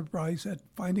somewhat surprised at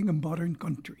finding a modern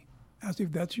country, as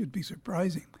if that should be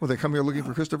surprising. Well, they come here looking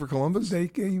for Christopher Columbus? They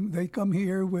come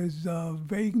here with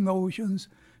vague notions,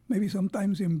 maybe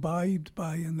sometimes imbibed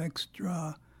by an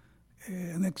extra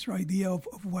idea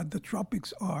of what the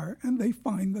tropics are, and they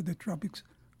find that the tropics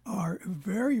are a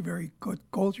very, very good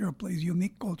cultural place,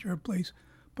 unique cultural place,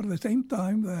 but at the same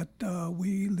time that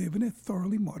we live in a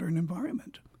thoroughly modern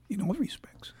environment in all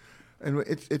respects. And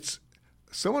it's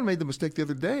someone made the mistake the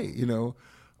other day,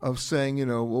 of saying,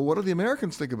 well, what do the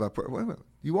Americans think about Puerto Rico? Wait a minute.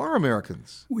 You are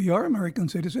Americans. We are American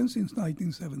citizens since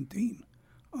 1917.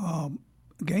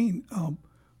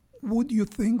 Would you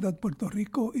think that Puerto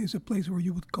Rico is a place where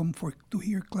you would come to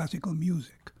hear classical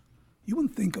music? You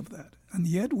wouldn't think of that. And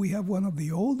yet we have one of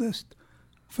the oldest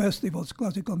festivals,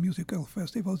 classical musical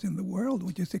festivals in the world,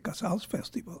 which is the Casals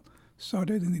Festival,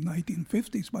 started in the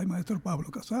 1950s by Maestro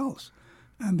Pablo Casals.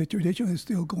 And the tradition is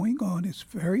still going on. It's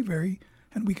very, very,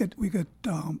 and we get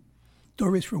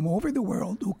tourists from all over the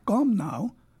world who come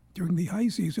now during the high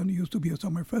season. It used to be a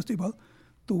summer festival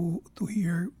to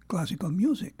hear classical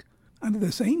music. And at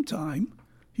the same time,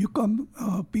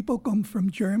 people come from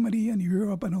Germany and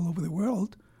Europe and all over the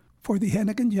world for the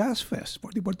Henneken Jazz Fest,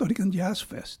 for the Puerto Rican Jazz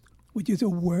Fest, which is a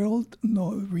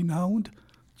world-renowned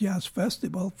jazz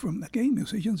festival from, again,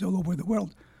 musicians all over the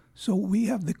world. So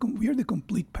we are the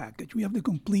complete package. We have the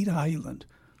complete island.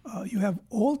 You have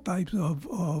all types of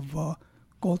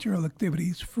cultural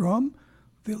activities, from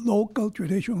the local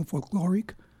traditional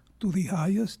folkloric to the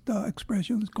highest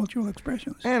cultural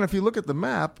expressions. And if you look at the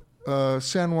map,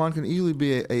 San Juan can easily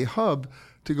be a hub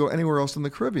to go anywhere else in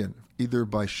the Caribbean, either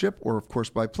by ship or, of course,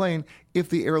 by plane, if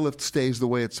the airlift stays the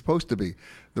way it's supposed to be.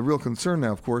 The real concern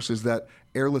now, of course, is that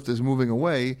airlift is moving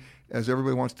away as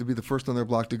everybody wants to be the first on their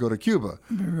block to go to Cuba.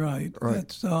 Right.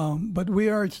 That's, but we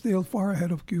are still far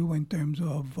ahead of Cuba in terms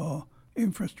of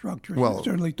infrastructure,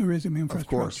 certainly tourism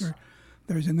infrastructure. Of course.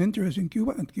 There's an interest in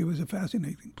Cuba, and Cuba is a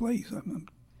fascinating place. I'm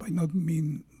by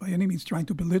any means trying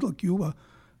to belittle Cuba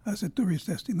as a tourist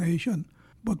destination.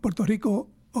 But Puerto Rico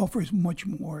offers much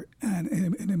more, and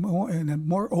in a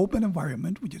more open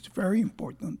environment, which is very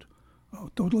important.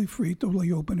 Totally free,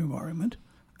 totally open environment,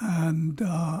 and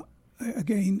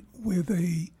again with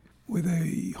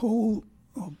a whole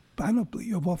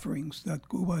panoply of offerings that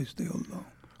Cuba is still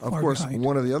of far course, behind.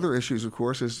 one of the other issues, of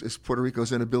course, is Puerto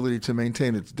Rico's inability to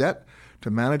maintain its debt,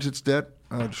 to manage its debt,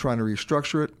 trying to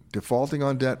restructure it, defaulting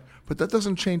on debt. But that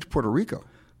doesn't change Puerto Rico.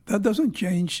 That doesn't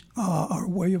change our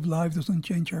way of life, doesn't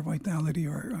change our vitality,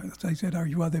 or, as I said, our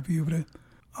joie de vivre.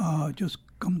 Just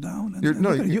come down. You know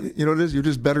what it is? You're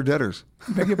just better debtors.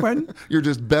 Beg your pardon? You're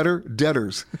just better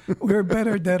debtors. We're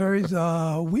better debtors.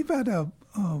 We've had a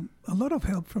lot of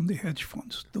help from the hedge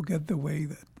funds to get the way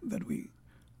that we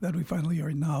finally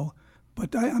are now.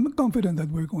 But I'm confident that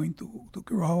we're going to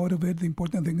grow out of it. The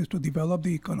important thing is to develop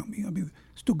the economy. I mean,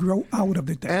 it's to grow out of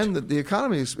the debt. And the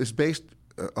economy is based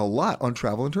a lot on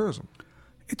travel and tourism.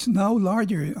 It's now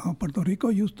larger. Puerto Rico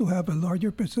used to have a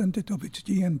larger percentage of its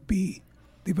GNP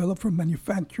developed from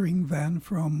manufacturing than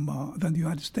the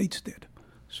United States did.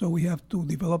 So we have to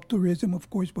develop tourism, of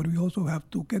course, but we also have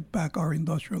to get back our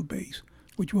industrial base,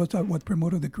 which was what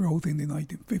promoted the growth in the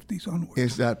 1950s onwards.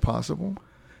 Is that possible?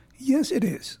 Yes, it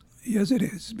is. Yes, it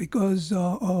is, because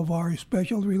of our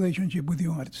special relationship with the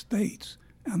United States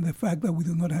and the fact that we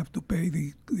do not have to pay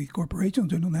the corporations,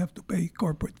 do not have to pay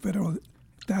corporate federal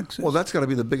taxes. Well, that's got to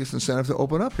be the biggest incentive to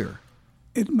open up here.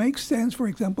 It makes sense, for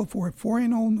example, for a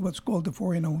foreign-owned, what's called a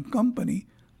foreign-owned company,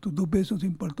 to do business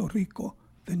in Puerto Rico,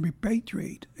 then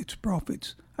repatriate its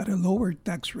profits at a lower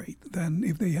tax rate than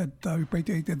if they had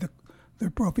repatriated their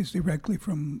profits directly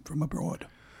from abroad.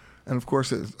 And of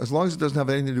course, as long as it doesn't have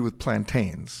anything to do with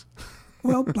plantains.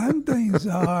 Well, plantains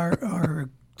are a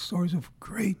source of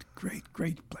great, great,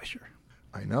 great pleasure.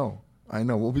 I know.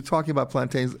 We'll be talking about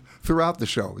plantains throughout the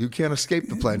show. You can't escape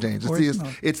the plantains.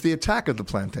 It's the attack of the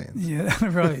plantains. Yeah,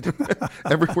 right.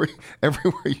 everywhere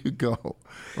you go,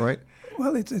 right?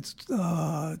 Well,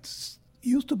 it's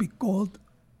used to be called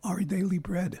our daily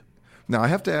bread. Now, I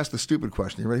have to ask the stupid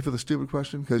question. You ready for the stupid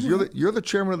question? Because you're the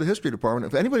chairman of the history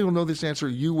department. If anybody will know this answer,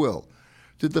 you will.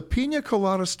 Did the Pina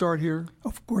Colada start here?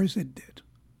 Of course it did.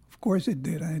 Of course it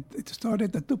did. And it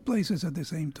started at two places at the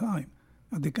same time,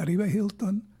 at the Caribe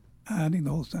Hilton and in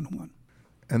Old San Juan.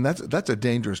 And that's a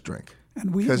dangerous drink.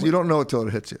 And because you don't know it till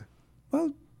it hits you.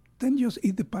 Well, then just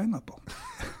eat the pineapple.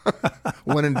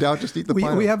 When in doubt, just eat the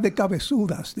pineapple. We have the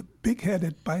cabezudas, the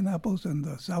big-headed pineapples in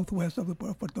the southwest of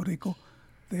Puerto Rico.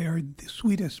 They are the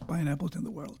sweetest pineapples in the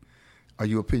world. Are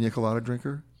you a pina colada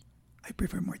drinker? I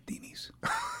prefer martinis.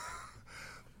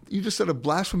 You just said a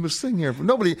blasphemous thing here.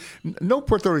 No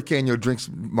Puerto Ricano drinks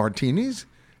martinis.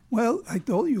 Well, I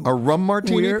told you. A rum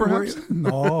martini, perhaps?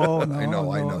 No, I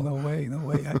know. No way.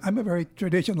 I'm a very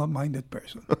traditional-minded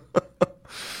person.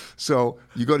 So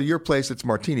you go to your place, it's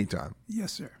martini time.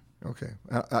 Yes, sir. Okay.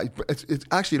 It's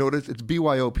actually, you know what it is? It's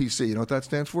BYOPC. You know what that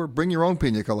stands for? Bring your own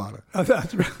pina colada. Oh,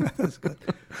 that's right. That's good.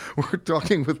 We're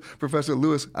talking with Professor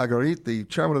Luis Agarit, the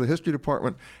chairman of the history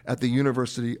department at the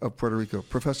University of Puerto Rico.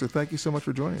 Professor, thank you so much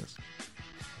for joining us.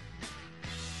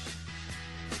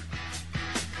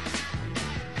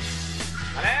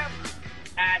 Hello?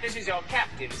 This is your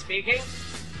captain speaking.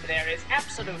 There is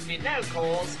absolutely no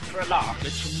cause for alarm.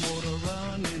 Get your motor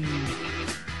running.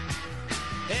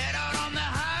 Head out on the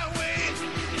highway.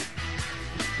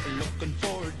 Looking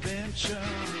for adventure.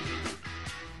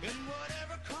 And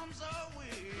whatever comes our way.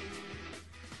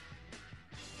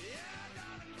 Yeah,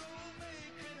 gotta go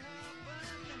make it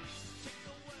happen. Take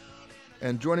the world in.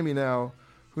 And joining me now,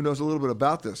 who knows a little bit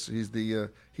about this, he's the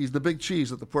big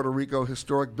cheese at the Puerto Rico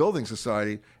Historic Building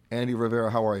Society, Andy Rivera.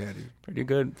 How are you, Andy? Pretty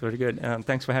good.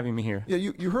 Thanks for having me here. Yeah,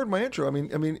 you heard my intro. I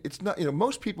mean, it's not,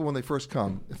 most people when they first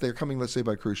come, if they're coming, let's say,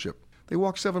 by cruise ship, they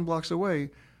walk 7 blocks away,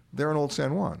 they're in Old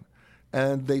San Juan,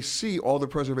 and they see all the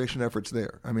preservation efforts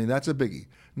there. I mean, that's a biggie.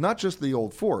 Not just the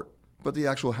old fort, but the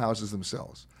actual houses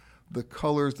themselves. The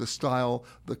colors, the style,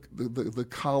 the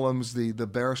columns, the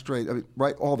balustrade,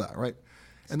 right, all that, right?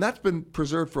 And that's been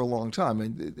preserved for a long time. I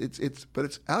mean, but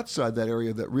it's outside that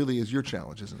area that really is your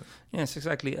challenge, isn't it? Yes,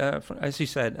 exactly. As you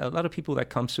said, a lot of people that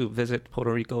come to visit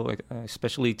Puerto Rico,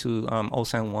 especially to Old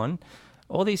San Juan,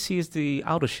 all they see is the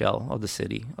outer shell of the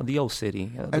city, of the old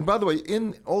city. And by the way,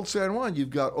 in Old San Juan, you've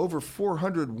got over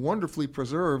 400 wonderfully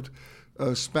preserved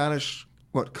Spanish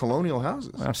colonial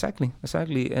houses. Exactly.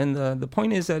 And the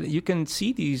point is that you can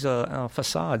see these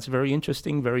facades, very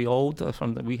interesting, very old.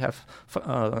 We have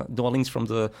dwellings from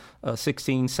the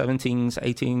 16th, 17th,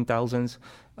 18,000s.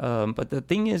 But the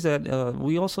thing is that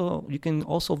you can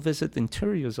also visit the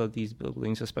interiors of these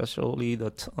buildings, especially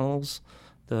the tunnels,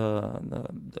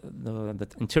 the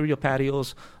interior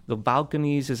patios, the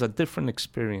balconies is a different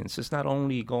experience. It's not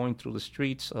only going through the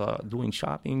streets, doing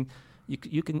shopping.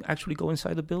 You can actually go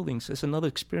inside the buildings. It's another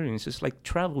experience. It's like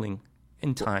traveling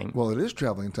in time. Well, it is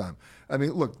traveling in time. I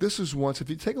mean, look, this is once, if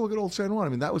you take a look at Old San Juan, I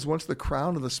mean, that was once the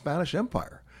crown of the Spanish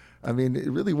Empire. I mean, it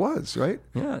really was, right?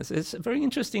 Yeah, it's very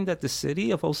interesting that the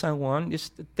city of Old San Juan,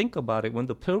 just think about it, when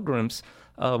the Pilgrims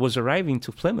was arriving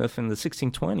to Plymouth in the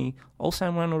 1620, Old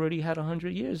San Juan already had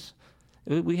 100 years.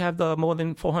 We have more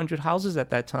than 400 houses at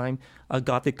that time, a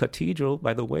Gothic cathedral,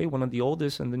 by the way, one of the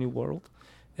oldest in the New World,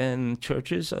 and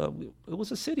churches. It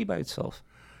was a city by itself.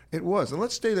 It was. And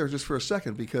let's stay there just for a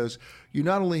second, because you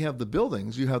not only have the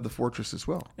buildings, you have the fortress as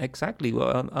well. Exactly.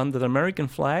 Well, under the American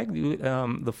flag,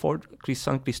 the Fort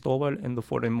San Cristobal and the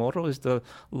Fort El Morro is the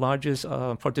largest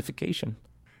fortification.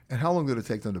 And how long did it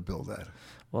take them to build that?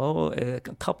 Well, a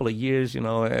couple of years,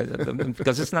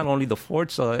 because it's not only the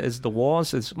forts, it's the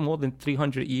walls. It's more than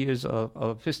 300 years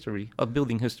of history, of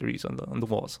building histories on the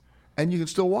walls. And you can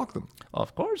still walk them.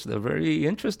 Of course. They're very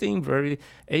interesting.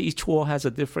 Each wall has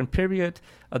a different period,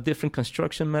 a different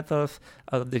construction method,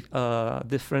 a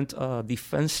different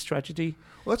defense strategy.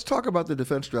 Well, let's talk about the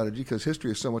defense strategy, because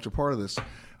history is so much a part of this.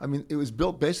 I mean, it was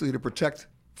built basically to protect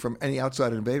from any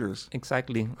outside invaders.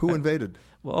 Exactly. Who invaded?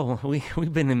 Well,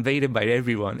 we've been invaded by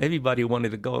everyone. Everybody wanted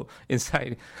to go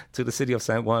inside to the city of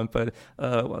San Juan, but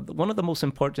one of the most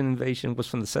important invasions was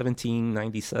from the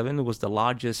 1797. It was the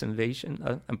largest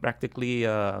invasion, and practically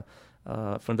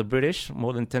from the British,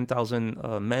 more than 10,000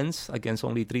 men against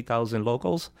only 3,000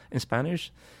 locals in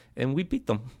Spanish, and we beat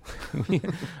them.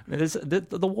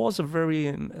 The walls are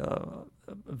very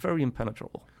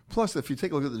impenetrable. Plus, if you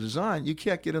take a look at the design, you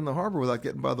can't get in the harbor without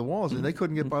getting by the walls, and they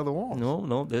couldn't get by the walls.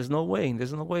 No, there's no way.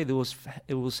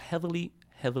 It was heavily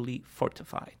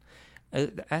fortified.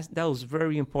 That was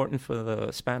very important for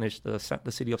the Spanish, the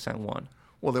city of San Juan.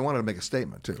 Well, they wanted to make a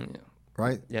statement too,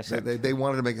 right? Yes. They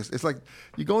wanted to make it's like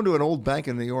you go into an old bank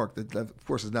in New York that of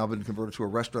course has now been converted to a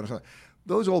restaurant or something.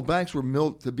 Those old banks were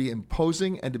built to be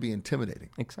imposing and to be intimidating.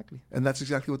 Exactly. And that's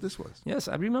exactly what this was. Yes,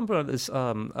 I remember this.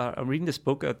 I'm reading this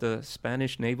book at the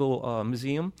Spanish Naval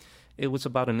Museum. It was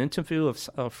about an interview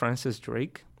of Francis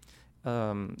Drake.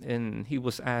 And he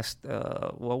was asked,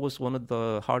 what was one of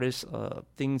the hardest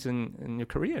things in your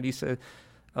career? And he said,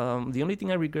 the only thing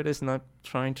I regret is not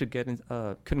trying to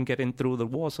couldn't get in through the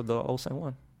walls of the Old San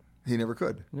Juan. He never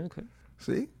could. Okay.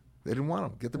 See? They didn't want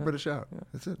him. Get the British out. Yeah.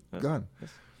 That's it. Gone.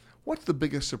 Yes. What's the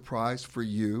biggest surprise for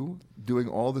you doing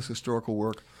all this historical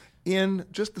work in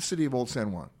just the city of Old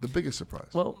San Juan? The biggest surprise?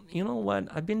 Well, you know what?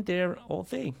 I've been there all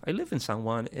day. I live in San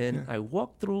Juan, and I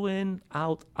walk through and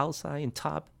outside and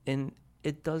top, and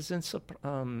it doesn't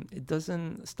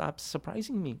stop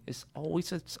surprising me. It's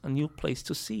always a new place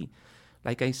to see.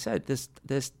 Like I said,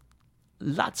 there's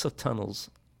lots of tunnels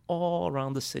all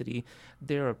around the city.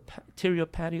 There are interior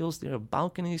patios. There are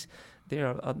balconies. We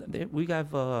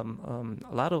have a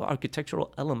lot of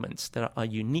architectural elements that are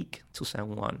unique to San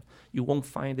Juan. You won't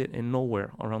find it in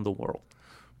nowhere around the world.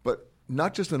 But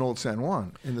not just in Old San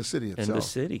Juan, in the city itself. In the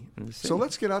city. So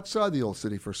let's get outside the old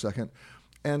city for a second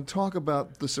and talk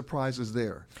about the surprises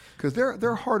there, because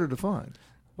they're harder to find.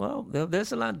 Well,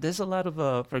 there's a lot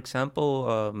of, for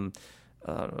example,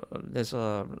 there's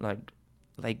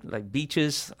like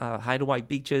beaches, hideaway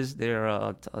beaches. There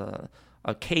are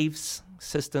caves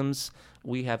systems.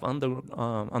 We have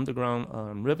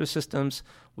underground river systems.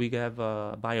 We have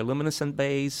bioluminescent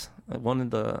bays, one in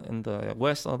the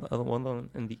west, one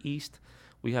in the east.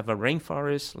 We have a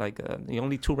rainforest, like the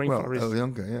only two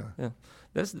rainforests. Well, yeah.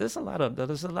 There's a lot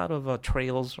of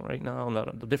trails right now, a lot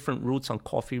of different routes on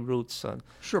coffee routes.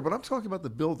 Sure, but I'm talking about the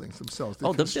buildings themselves,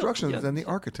 the construction and the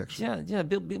architecture. Yeah.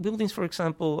 Buildings, for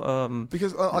example.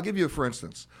 Because I'll give you a for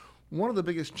instance. One of the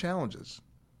biggest challenges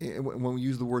when we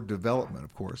use the word development,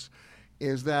 of course,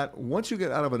 is that once you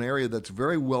get out of an area that's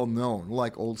very well known,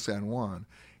 like Old San Juan,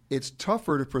 it's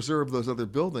tougher to preserve those other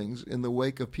buildings in the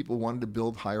wake of people wanting to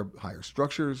build higher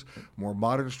structures, more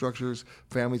modern structures,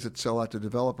 families that sell out to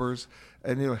developers.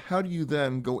 And how do you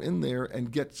then go in there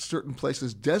and get certain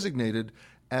places designated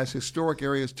as historic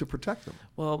areas to protect them?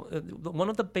 Well, one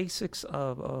of the basics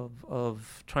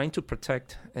of trying to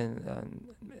protect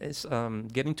is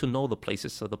getting to know the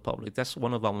places of the public. That's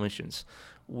one of our missions.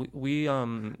 We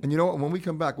And you know what? When we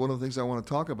come back, one of the things I want to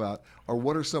talk about are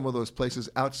what are some of those places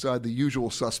outside the usual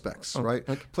suspects, right?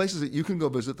 Okay. Places that you can go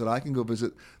visit, that I can go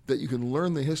visit, that you can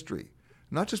learn the history.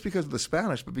 Not just because of the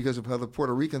Spanish, but because of how the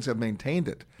Puerto Ricans have maintained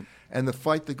it. And the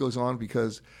fight that goes on,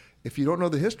 because if you don't know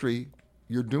the history,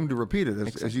 you're doomed to repeat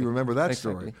it, as you remember that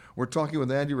story. We're talking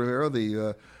with Andy Rivera,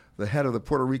 the the head of the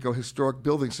Puerto Rico Historic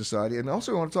Building Society. And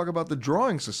also I want to talk about the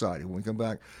Drawing Society when we come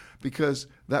back, because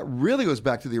that really goes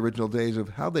back to the original days of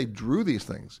how they drew these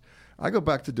things. I go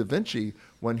back to Da Vinci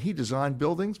when he designed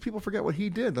buildings. People forget what he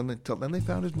did. Then they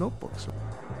found his notebooks.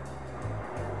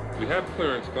 We have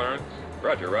clearance, Clarence.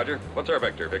 Roger, Roger. What's our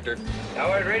vector, Victor?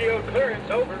 Howard radio clearance,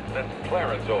 over. That's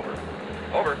Clarence, over.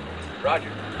 Over. Roger.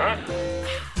 Huh?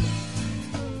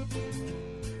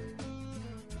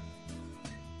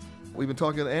 We've been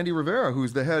talking to Andy Rivera,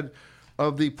 who's the head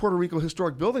of the Puerto Rico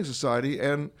Historic Building Society.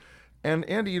 And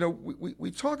Andy,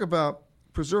 we talk about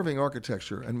preserving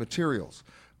architecture and materials.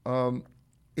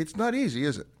 It's not easy,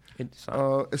 is it? It's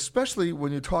not. Especially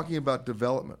when you're talking about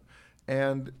development.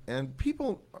 And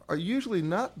people are usually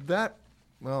not that,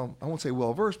 well, I won't say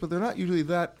well-versed, but they're not usually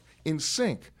that in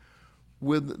sync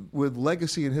with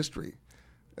legacy and history,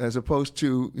 as opposed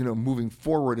to, moving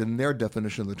forward in their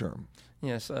definition of the term.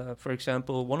 Yes. For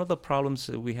example, one of the problems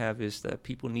that we have is that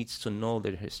people need to know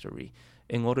their history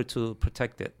in order to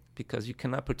protect it, because you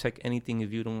cannot protect anything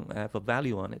if you don't have a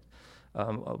value on it.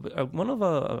 One of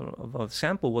a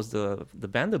sample was the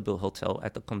Vanderbilt Hotel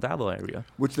at the Condado area,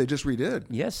 which they just redid.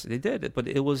 Yes, they did, but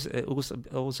it was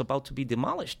about to be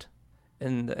demolished,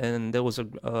 and there was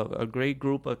a great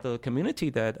group of the community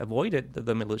that avoided the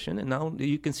demolition, and now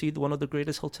you can see one of the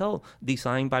greatest hotel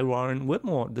designed by Warren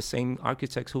Whitmore, the same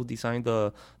architects who designed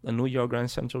the New York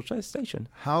Grand Central Station.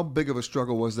 How big of a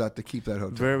struggle was that to keep that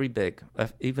hotel? Very big.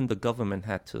 Even the government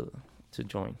had to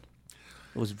join.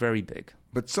 It was very big.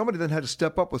 But somebody then had to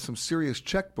step up with some serious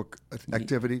checkbook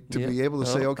activity to be able to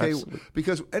say, okay, absolutely.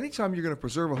 Because anytime you're going to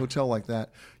preserve a hotel like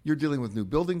that, you're dealing with new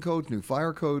building codes, new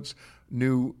fire codes,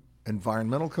 new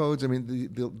environmental codes. I mean,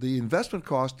 the investment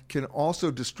cost can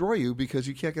also destroy you because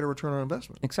you can't get a return on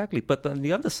investment. Exactly. But on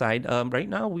the other side, right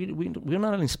now, we're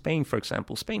not in Spain, for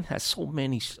example. Spain has so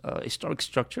many historic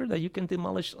structures that you can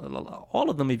demolish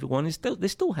all of them if you want. They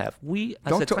still have.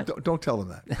 Don't tell them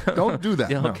that. Don't do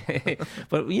that. Yeah, no. Okay.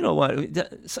 But you know what?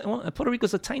 Puerto Rico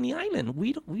is a tiny island.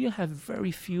 We have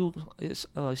very few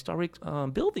historic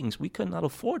buildings. We cannot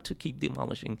afford to keep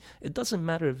demolishing. It doesn't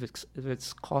matter if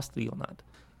it's costly or not.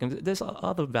 And there's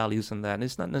other values in that.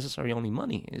 It's not necessarily only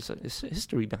money. It's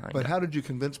history behind it. But how did you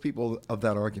convince people of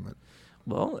that argument?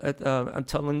 Well, I'm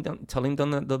telling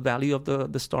them the value of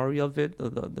the story of it,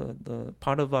 the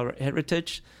part of our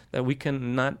heritage, that we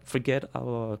cannot forget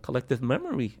our collective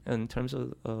memory in terms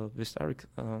of historic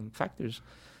factors.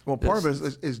 Well, part of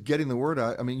it is getting the word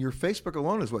out. I mean, your Facebook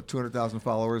alone is, 200,000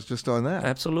 followers just on that.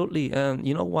 Absolutely. And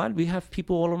you know what? We have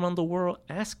people all around the world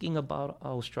asking about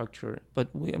our structure.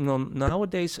 But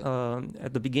nowadays,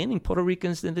 at the beginning, Puerto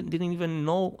Ricans didn't even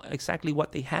know exactly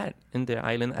what they had in their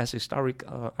island as historic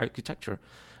architecture.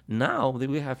 Now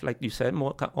we have, like you said,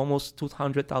 almost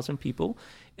 200,000 people,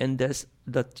 and there's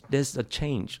a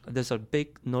change. There's a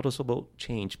big noticeable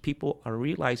change. People are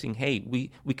realizing, hey,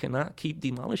 we cannot keep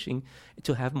demolishing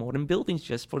to have modern buildings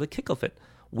just for the kick of it.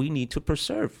 We need to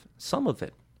preserve some of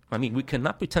it. I mean, we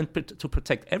cannot pretend to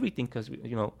protect everything because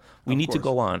we need to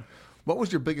go on. What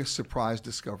was your biggest surprise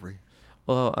discovery?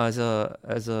 Well, as a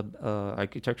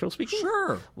architectural speaking?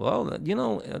 Sure. Well,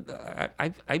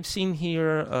 I've seen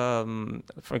here,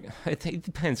 it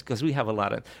depends because we have a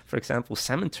lot of, for example,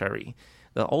 cemetery.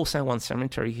 The Old San Juan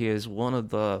Cemetery here is one of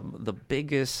the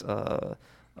biggest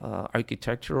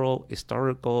architectural,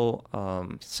 historical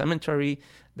cemetery.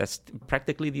 That's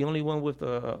practically the only one with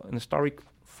an historic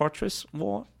fortress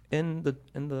wall in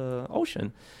the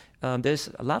ocean. There's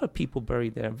a lot of people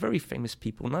buried there, very famous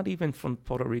people, not even from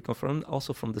Puerto Rico,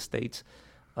 also from the States.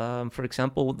 For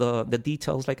example, the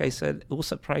details, like I said, it will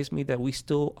surprise me that we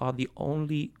still are the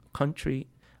only country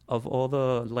of all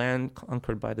the land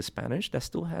conquered by the Spanish that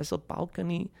still has a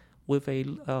balcony with a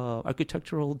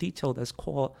architectural detail that's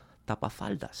called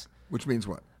tapafaldas. Which means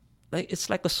what? It's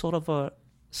like a sort of a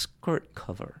skirt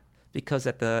cover. Because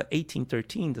at the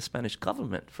 1813, the Spanish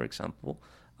government, for example,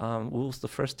 it was the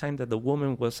first time that the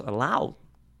woman was allowed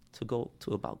to go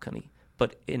to a balcony.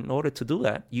 But in order to do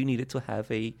that, you needed to have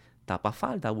a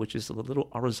tapafalda, which is a little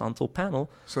horizontal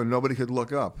panel. So nobody could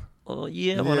look up. Oh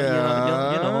yeah,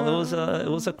 well, it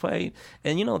was a quite,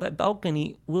 and that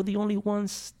balcony, we're the only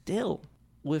ones still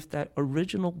with that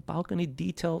original balcony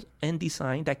detail and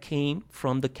design that came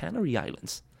from the Canary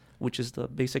Islands, which is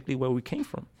basically where we came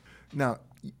from. Now,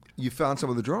 you found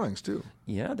some of the drawings too.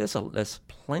 Yeah, there's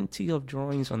plenty of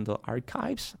drawings on the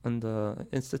archives and the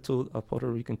Institute of Puerto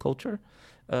Rican Culture.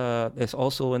 There's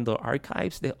also in the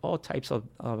archives, there are all types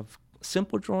of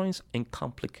simple drawings and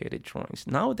complicated drawings.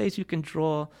 Nowadays, you can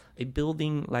draw a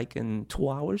building like in 2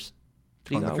 hours,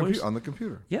 3 hours. On the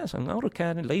computer? Yes, on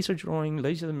AutoCAD, laser drawing,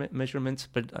 laser measurements.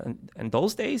 But in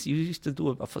those days, you used to do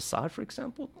a facade, for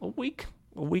example, a week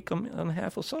and a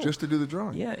half or so. Just to do the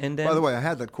drawing? Yeah. And then, by the way, I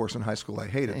had that course in high school. I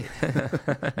hated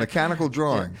it. Mechanical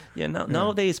drawing. Yeah,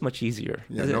 nowadays it's much easier.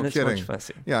 Yeah, no it's kidding. Much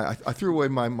faster. Yeah, I threw away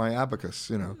my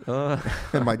abacus,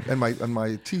 and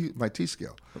my T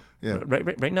scale. Yeah.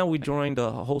 Right now we're drawing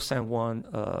the whole San Juan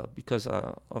because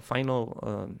our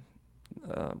final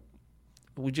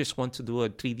we just want to do a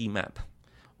 3D map,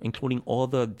 including all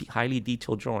the highly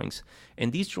detailed drawings.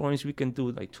 And these drawings we can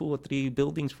do like 2 or 3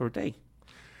 buildings per day.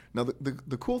 Now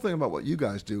the cool thing about what you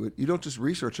guys do, you don't just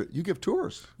research it; you give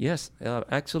tours. Yes,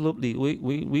 absolutely.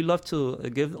 We love to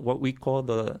give what we call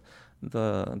the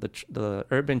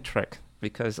urban trek,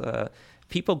 because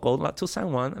people go a lot to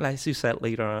San Juan, as you said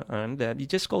later on, that you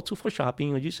just go to for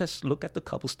shopping or you just look at the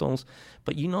cobblestones.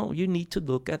 But you need to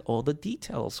look at all the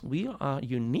details. We are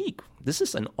unique. This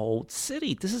is an old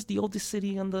city. This is the oldest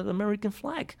city under the American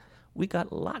flag. We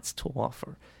got lots to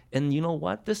offer. And you know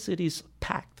what? This city is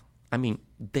packed. I mean,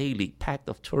 daily packed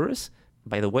of tourists.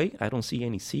 By the way, I don't see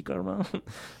any Seeker around.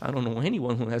 I don't know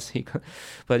anyone who has Seeker.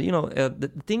 But, the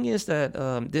thing is that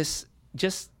this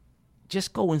just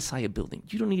go inside a building.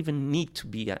 You don't even need to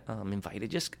be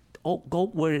invited. Just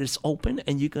go where it's open,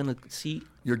 and you're going to see.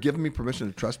 You're giving me permission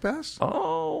to trespass?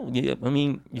 Oh, yeah. I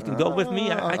mean, you can go with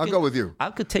me. I'll go with you.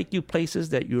 I could take you places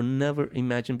that you'll never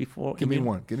imagined before. Give me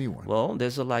one. Well,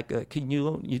 there's can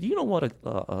you know what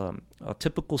a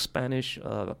typical Spanish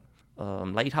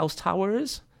lighthouse tower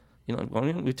is?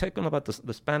 We're talking about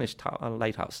the Spanish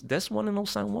lighthouse. There's one in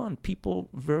San Juan. People,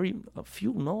 very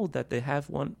few know that they have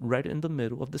one right in the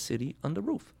middle of the city on the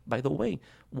roof. By the way,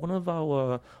 one of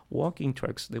our walking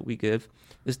treks that we give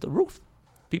is the roof.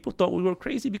 People thought we were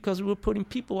crazy because we were putting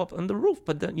people up on the roof.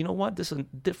 But then, you know what? There's a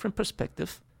different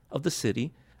perspective of the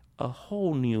city, a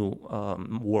whole new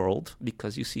world,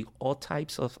 because you see all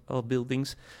types of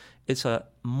buildings. It's a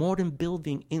modern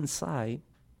building inside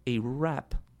a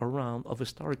wrap around of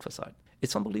historic facade.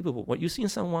 It's unbelievable. What you see in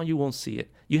San Juan, you won't see it.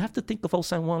 You have to think of old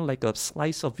San Juan like a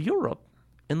slice of Europe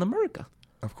in America.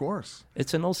 Of course.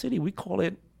 It's an old city. We call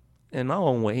it, in our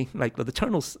own way, like the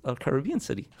eternal Caribbean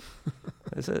city.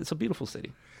 It's a beautiful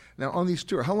city. Now, on these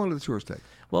tours, how long do the tours take?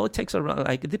 Well, it takes around,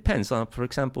 it depends. For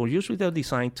example, usually they're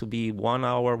designed to be 1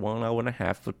 hour, 1 hour and a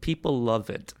half, but people love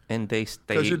it, and they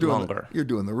stay longer. You're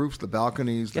doing the roofs, the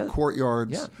balconies, the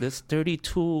courtyards. Yeah, there's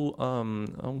 32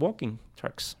 walking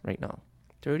treks right now.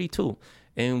 32.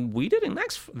 And we didn't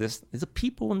ask for this. The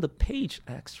people on the page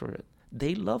asked for it.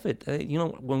 They love it.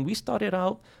 When we started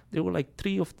out, there were like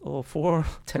 3 or 4,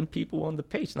 10 people on the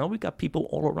page. Now we got people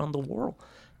all around the world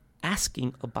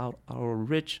asking about our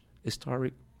rich,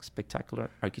 historic,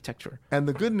 spectacular architecture. And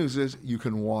the good news is you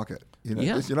can walk it.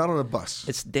 You're not on a bus.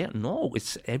 It's there. No,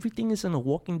 everything is in a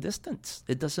walking distance.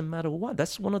 It doesn't matter what.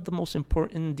 That's one of the most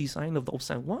important design of the old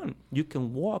San Juan. You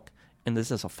can walk, and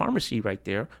there's a pharmacy right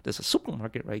there. There's a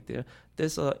supermarket right there.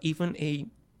 There's even a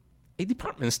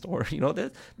department store.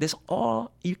 There's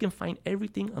all, you can find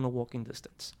everything on a walking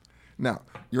distance. Now,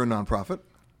 you're a nonprofit?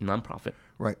 Nonprofit.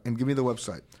 Right, and give me the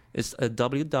website. It's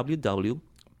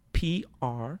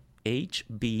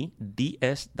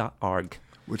www.prhbds.org.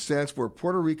 Which stands for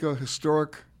Puerto Rico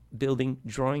Historic Building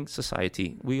Drawing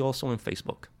Society. We also on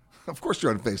Facebook. Of course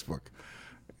you're on Facebook.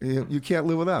 You can't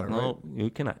live without it, right? No,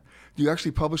 you cannot. Do you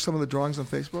actually publish some of the drawings on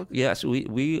Facebook? Yes,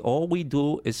 we all we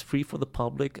do is free for the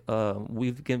public.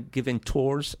 We've given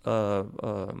tours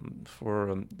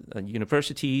for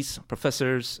universities,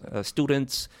 professors,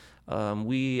 students.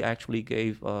 We actually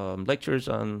gave lectures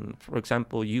on, for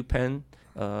example, UPenn.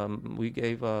 We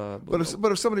gave.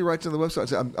 But if somebody writes on the website and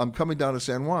says, "I'm coming down to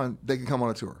San Juan," they can come on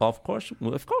a tour. Of course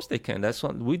they can. That's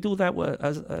what we do. That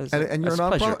as and you're as a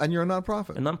pleasure. And you're a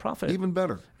nonprofit. A nonprofit, even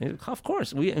better. Of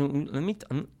course,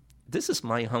 this is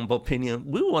my humble opinion.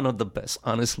 We're one of the best,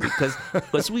 honestly,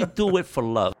 because we do it for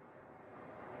love.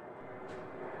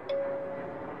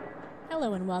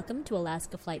 Hello and welcome to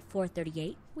Alaska Flight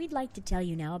 438. We'd like to tell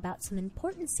you now about some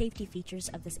important safety features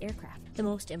of this aircraft. The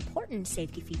most important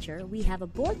safety feature we have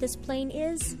aboard this plane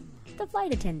is the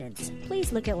flight attendants.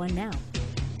 Please look at one now.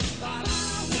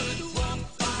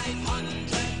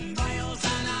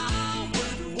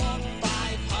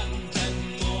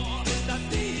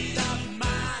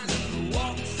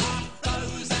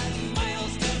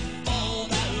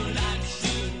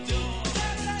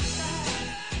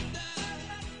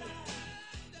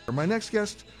 My next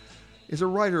guest is a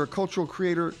writer, a cultural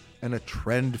creator, and a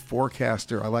trend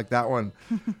forecaster. I like that one.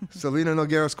 Selena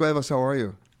Nogueras Cuevas, how are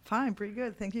you? Fine, pretty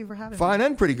good. Thank you for having me. Fine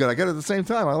and pretty good. I get it at the same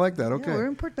time. I like that. Okay. Yeah, we're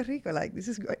in Puerto Rico. This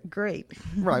is great.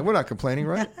 Right. We're not complaining,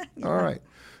 right? All right.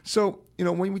 So,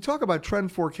 when we talk about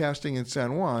trend forecasting in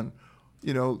San Juan,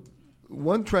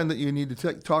 one trend that you need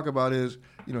to talk about is,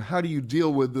 how do you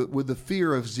deal with the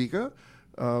fear of Zika?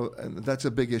 And that's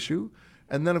a big issue.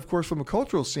 And then, of course, from a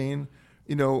cultural scene,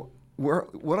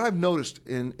 what I've noticed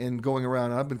in going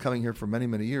around, and I've been coming here for many,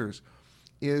 many years,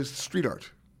 is street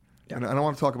art. Yeah. And I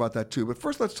want to talk about that too. But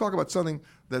first, let's talk about something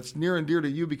that's near and dear to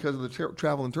you because of the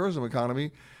travel and tourism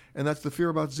economy, and that's the fear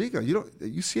about Zika.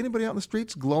 You see anybody out in the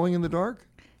streets glowing in the dark?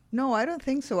 No, I don't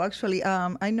think so, actually.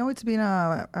 I know it's been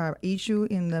a issue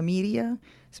in the media,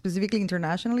 specifically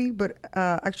internationally, but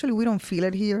actually we don't feel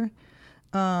it here.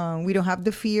 We don't have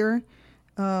the fear.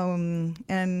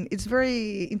 And it's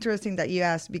very interesting that you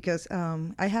asked because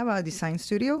I have a design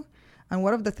studio, and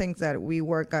one of the things that we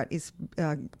work at is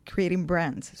creating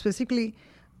brands, specifically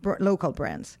local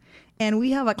brands. And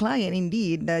we have a client,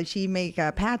 indeed, that she make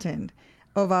a patent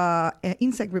of a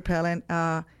insect repellent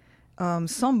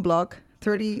sunblock,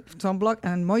 30 sunblock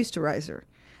and moisturizer.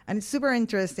 And it's super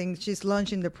interesting. She's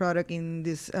launching the product in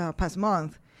this past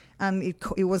month, and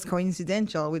it was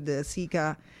coincidental with the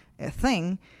Zika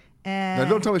thing. And now,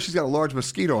 don't tell me she's got a large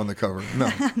mosquito on the cover.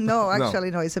 No. No,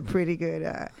 actually, no. It's a pretty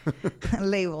good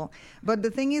label. But the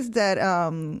thing is that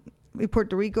in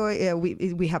Puerto Rico,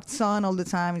 we have sun all the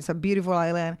time. It's a beautiful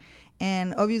island.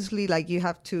 And obviously, you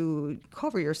have to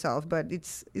cover yourself, but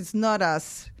it's not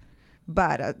as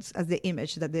bad as the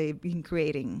image that they've been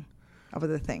creating of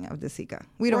the thing, of the Zika.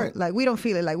 We don't we don't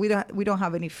feel it. We don't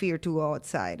have any fear to go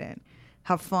outside and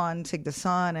have fun, take the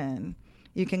sun, and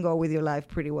you can go with your life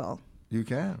pretty well. You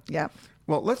can. Yeah.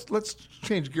 Well, let's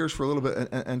change gears for a little bit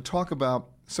and talk about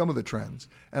some of the trends.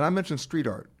 And I mentioned street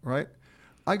art, right?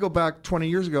 I go back 20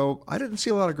 years ago, I didn't see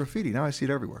a lot of graffiti. Now I see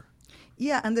it everywhere.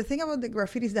 Yeah, and the thing about the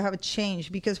graffiti is they have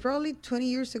changed because probably 20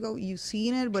 years ago you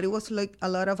seen it, but it was like a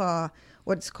lot of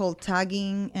what's called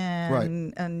tagging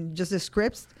and just the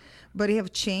scripts. But it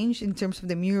have changed in terms of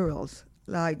the murals.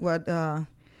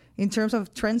 In terms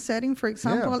of trend setting, for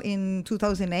example, in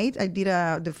 2008, I did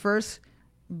the first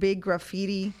big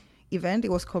graffiti event. It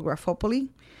was called Graphopoly,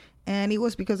 and it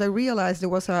was because I realized there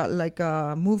was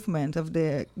a movement of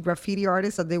the graffiti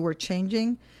artists that they were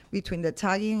changing between the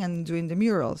tagging and doing the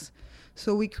murals.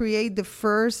 So we create the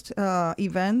first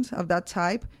event of that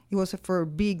type. It was for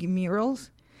big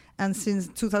murals, and since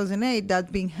 2008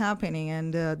 that's been happening,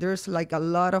 and there's a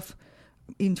lot of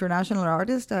international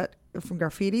artists from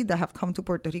graffiti that have come to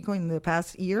Puerto Rico in the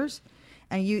past years.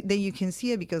 And then you can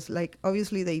see it because,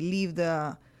 obviously they leave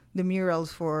the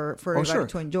murals for everybody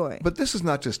to enjoy. But this is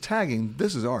not just tagging.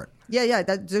 This is art. Yeah.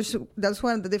 That's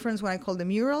one of the difference when I call the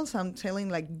murals. I'm telling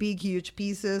big, huge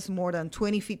pieces, more than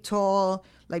 20 feet tall,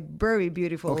 very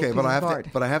beautiful. Okay, but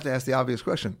I have to ask the obvious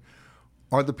question: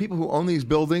 are the people who own these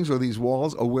buildings or these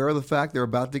walls aware of the fact they're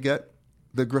about to get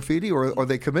the graffiti, or are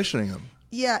they commissioning them?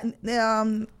 Yeah,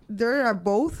 there are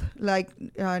both.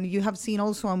 You have seen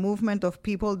also a movement of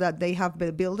people that they have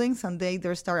the buildings and they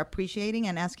start appreciating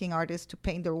and asking artists to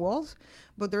paint their walls.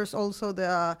 But there's also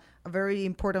a very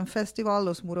important festival,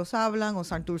 Los Muros Hablan, or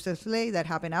Santurce's Ley, that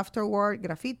happened afterward,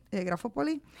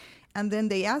 Graphopoly. And then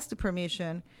they asked the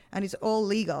permission, and it's all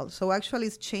legal. So actually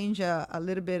it's changed a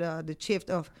little bit the shift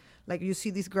of, you see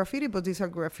this graffiti, but these are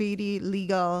graffiti,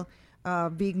 legal,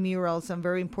 big murals, and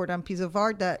very important piece of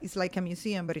art that is like a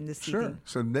museum, but in the city. Sure.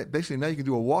 So basically now you can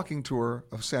do a walking tour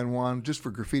of San Juan just for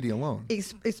graffiti alone.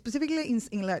 Specifically in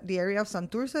the area of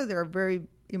Santurce, there are very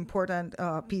important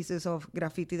pieces of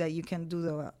graffiti that you can do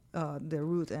the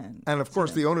route. And of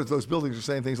course, the owners of those buildings are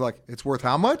saying things like, it's worth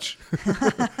how much?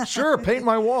 Sure, paint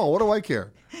my wall. What do I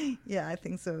care? Yeah, I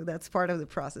think so. That's part of the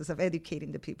process of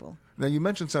educating the people. Now, you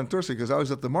mentioned Santurce because I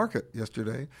was at the market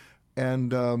yesterday.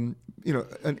 And,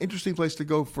 an interesting place to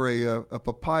go for a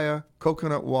papaya,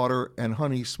 coconut water, and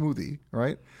honey smoothie,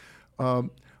 right?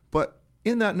 But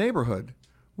in that neighborhood,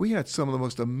 we had some of the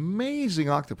most amazing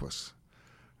octopus,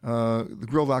 the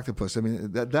grilled octopus. I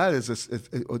mean,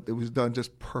 it was done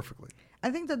just perfectly. I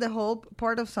think that the whole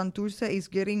part of Santurce is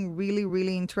getting really,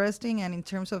 really interesting. And in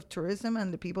terms of tourism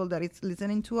and the people that is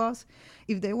listening to us,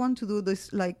 if they want to do this,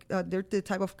 they're the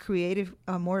type of creative,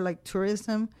 more like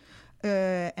tourism,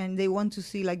 and they want to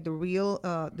see the real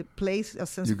the place, a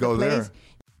sense of the place.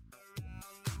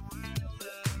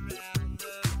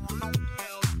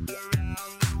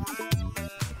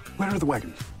 Where are the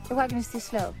wagons? The wagon is this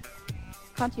slow.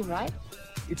 Can't you ride?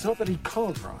 It's not that he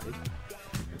can't ride.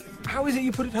 How is it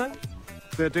you put it home?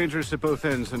 They're dangerous at both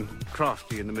ends and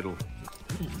crafty in the middle.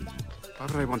 Why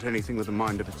would I want anything with a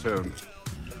mind of its own,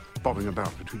 bobbing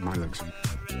about between my legs?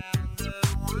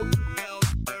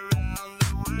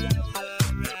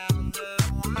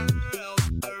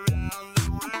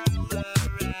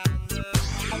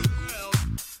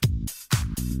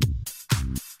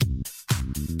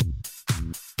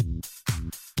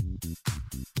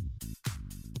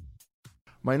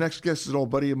 My next guest is an old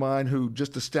buddy of mine who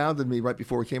just astounded me right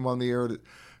before we came on the air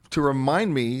to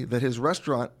remind me that his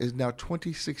restaurant is now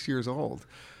 26 years old.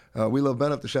 We love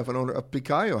Bennett, the chef and owner of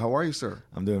Picayo. How are you, sir?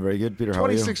 I'm doing very good, Peter. How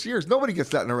are you? 26 years. Nobody gets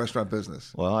that in a restaurant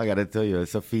business. Well, I got to tell you,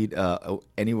 it's a feat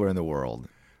anywhere in the world.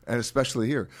 And especially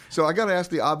here. So I got to ask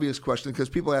the obvious question, because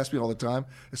people ask me all the time,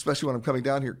 especially when I'm coming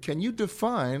down here. Can you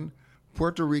define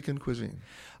Puerto Rican cuisine?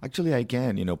 Actually, I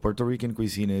can. Puerto Rican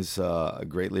cuisine is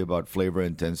greatly about flavor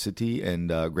intensity and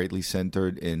greatly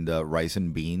centered in rice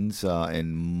and beans.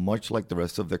 And much like the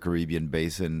rest of the Caribbean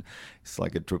basin, it's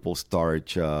like a triple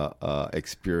starch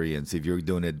experience if you're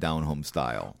doing it down home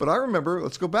style. But I remember,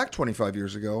 let's go back 25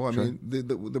 years ago. I Sure. mean,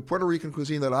 the Puerto Rican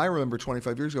cuisine that I remember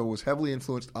 25 years ago was heavily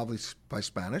influenced, obviously, by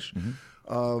Spanish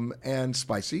and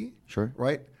spicy. Sure.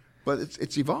 Right? But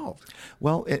it's evolved.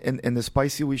 Well, and the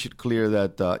spicy, we should clear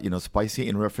that, spicy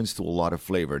in reference to a lot of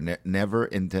flavor, never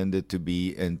intended to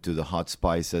be into the hot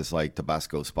spices like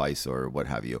Tabasco spice or what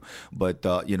have you. But,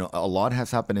 a lot has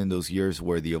happened in those years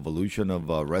where the evolution of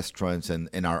restaurants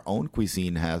and our own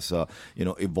cuisine has,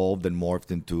 evolved and morphed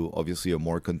into, obviously, a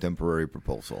more contemporary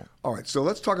proposal. All right, so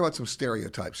let's talk about some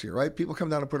stereotypes here, right? People come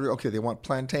down to Puerto Rico, okay, they want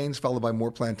plantains followed by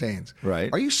more plantains. Right.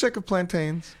 Are you sick of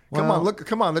plantains? Well,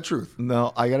 come on, the truth.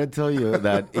 No, I got to tell you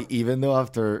that even though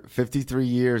after 53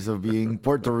 years of being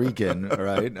Puerto Rican,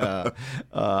 right,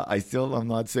 I'm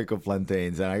not sick of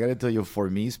plantains. And I got to tell you, for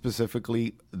me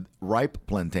specifically, ripe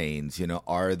plantains,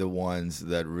 are the ones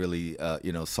that really,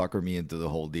 sucker me into the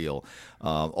whole deal.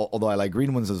 Although I like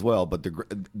green ones as well, but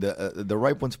the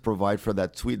ripe ones provide for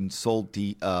that sweet and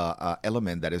salty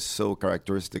element that is so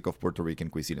characteristic of Puerto Rican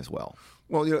cuisine as well.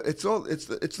 Well, it's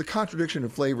the contradiction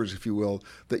of flavors, if you will,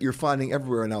 that you're finding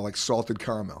everywhere now, like salted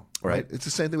caramel. Right? It's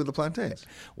the same thing with the plantains.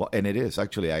 Well, and it is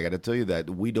actually. I got to tell you that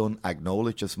we don't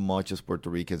acknowledge as much as Puerto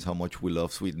Ricans how much we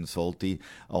love sweet and salty.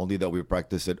 Only that we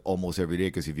practice it almost every day.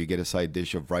 Because if you get a side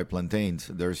dish of ripe plantains,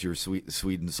 there's your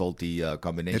sweet and salty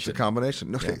combination. It's a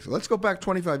combination. Okay, Yeah. So let's go back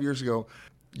 25 years ago.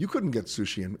 You couldn't get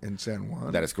sushi in San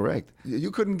Juan. That is correct.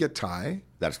 You couldn't get Thai.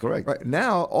 That's correct. Right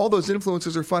now, all those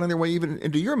influences are finding their way even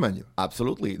into your menu.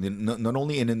 Absolutely. Not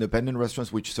only in independent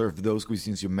restaurants which serve those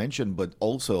cuisines you mentioned, but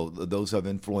also those have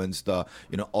influenced,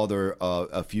 other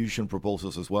fusion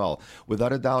proposals as well.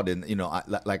 Without a doubt. And,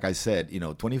 like I said,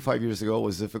 25 years ago it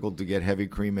was difficult to get heavy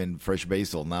cream and fresh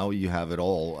basil. Now you have it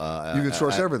all. You can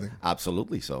source everything.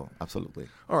 Absolutely so. Absolutely.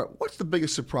 All right. What's the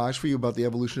biggest surprise for you about the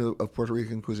evolution of Puerto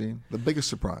Rican cuisine? The biggest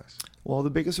surprise? Well, the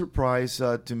biggest surprise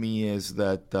to me is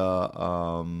that,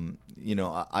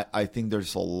 I think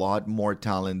there's a lot more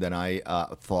talent than I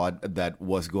thought that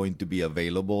was going to be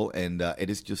available, and it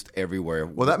is just everywhere.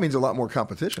 Well, that means a lot more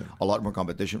competition. A lot more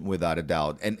competition, without a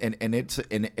doubt. And it's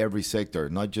in every sector,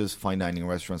 not just fine dining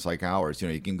restaurants like ours.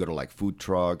 You can go to like food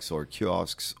trucks or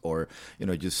kiosks or,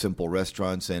 just simple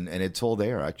restaurants, and it's all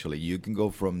there, actually. You can go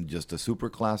from just a super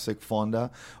classic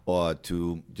fonda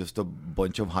to just a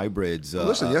bunch of hybrids.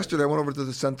 Listen, yesterday I went over to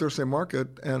the San Thursday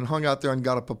Market and hung out there and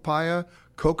got a papaya,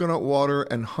 coconut water,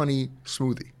 and honey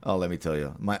smoothie. Oh, let me tell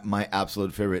you, my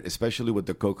absolute favorite, especially with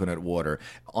the coconut water.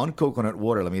 On coconut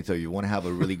water, let me tell you, you want to have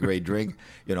a really great drink.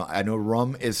 I know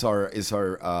rum is our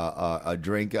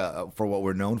drink for what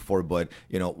we're known for, but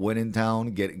when in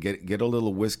town, get a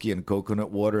little whiskey and coconut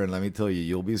water, and let me tell you,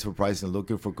 you'll be surprised and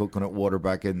looking for coconut water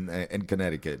back in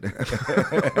Connecticut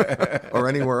or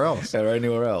anywhere else. Or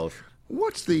anywhere else.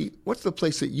 What's the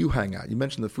place that you hang out? You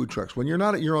mentioned the food trucks. When you're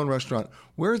not at your own restaurant,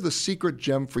 where's the secret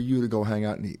gem for you to go hang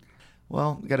out and eat?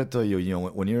 Well, I got to tell you,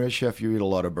 when you're a chef, you eat a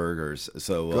lot of burgers.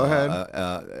 So go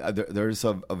ahead. There's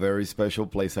a very special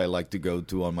place I like to go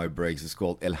to on my breaks. It's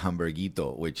called El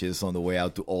Hamburguito, which is on the way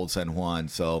out to Old San Juan.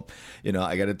 So,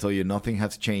 I got to tell you, nothing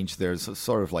has changed. There's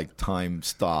sort of like time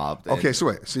stopped. Okay, so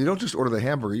wait. So you don't just order the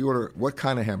hamburger. You order what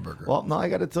kind of hamburger? Well, no, I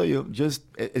got to tell you,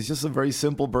 it's just a very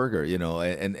simple burger,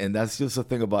 and that's just the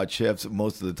thing about chefs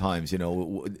most of the times.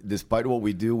 Despite what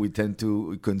we do, we tend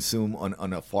to consume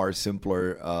on a far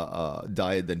simpler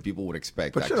diet than people would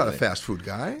expect. But you're not a fast food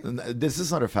guy. This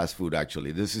is not a fast food,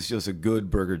 actually. This is just a good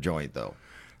burger joint, though.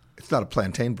 It's not a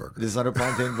plantain burger. This is not a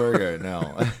plantain burger, no.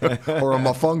 Or a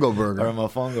mofongo burger. Or a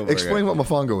mofongo burger. Explain what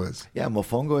mofongo is. Yeah,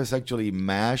 mofongo is actually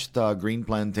mashed green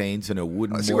plantains in a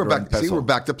wooden mortar and pestle. See, we're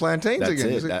back to plantains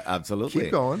again. That's it. Absolutely.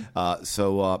 Keep going.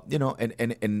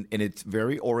 And in its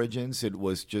very origins, it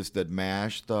was just that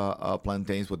mashed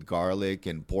plantains with garlic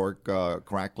and pork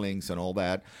cracklings and all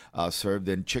that served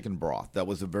in chicken broth. That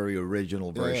was a very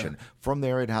original version. Yeah. From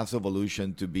there, it has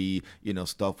evolution to be,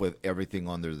 stuff with everything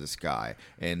under the sky.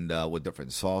 And with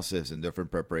different sauces and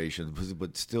different preparations,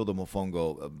 but still the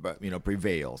mofongo,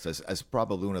 prevails as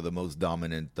probably one of the most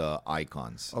dominant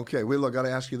icons. Okay, Will, I got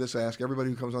to ask you this. I ask everybody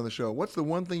who comes on the show, what's the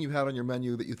one thing you had on your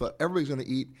menu that you thought everybody's going to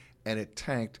eat and it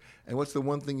tanked? And what's the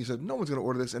one thing you said, no one's going to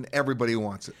order this and everybody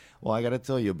wants it? Well, I got to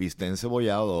tell you, bistec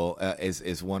encebollado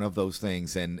is one of those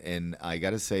things. And I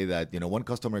got to say that, one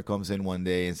customer comes in one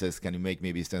day and says, can you make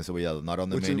me bistec encebollado? Not on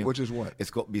the menu. Which is what?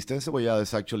 It's called bistec encebollado.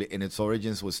 It's actually, in its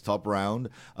origins, was top round.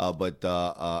 But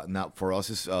now for us,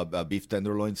 it's beef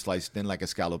tenderloin sliced thin like a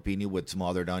scallopini with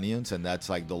smothered onions. And that's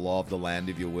like the law of the land,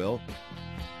 if you will.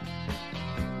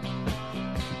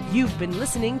 You've been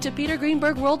listening to Peter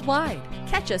Greenberg Worldwide.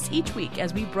 Catch us each week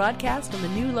as we broadcast from a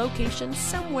new location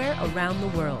somewhere around the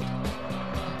world.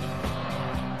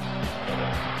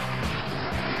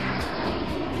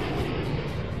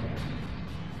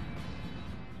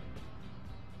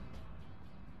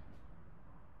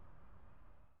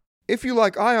 If you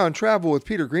like Ion Travel with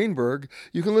Peter Greenberg,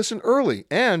 you can listen early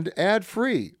and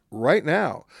ad-free right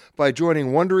now by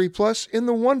joining Wondery Plus in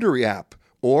the Wondery app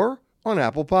or on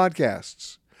Apple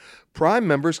Podcasts. Prime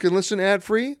members can listen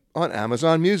ad-free on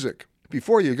Amazon Music.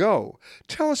 Before you go,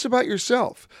 tell us about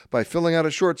yourself by filling out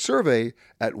a short survey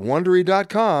at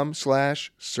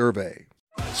Wondery.com/survey.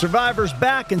 Survivor's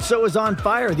back, and so is On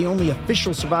Fire, the only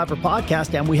official Survivor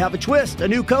podcast, and we have a twist, a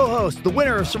new co-host, the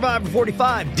winner of Survivor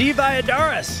 45, Diva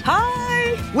Adaris.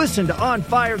 Hi! Listen to On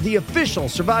Fire, the official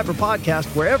Survivor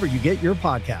podcast, wherever you get your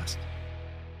podcast.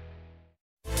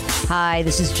 Hi,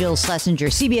 this is Jill Schlesinger,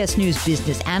 CBS News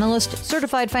business analyst,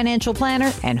 certified financial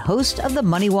planner, and host of the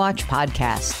Money Watch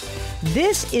podcast.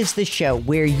 This is the show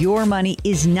where your money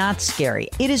is not scary.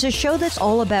 It is a show that's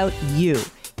all about you.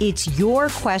 It's your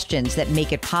questions that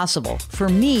make it possible for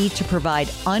me to provide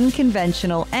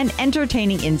unconventional and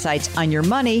entertaining insights on your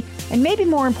money, and maybe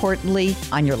more importantly,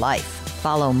 on your life.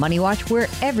 Follow Money Watch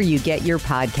wherever you get your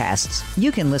podcasts.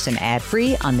 You can listen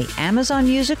ad-free on the Amazon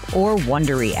Music or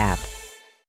Wondery app.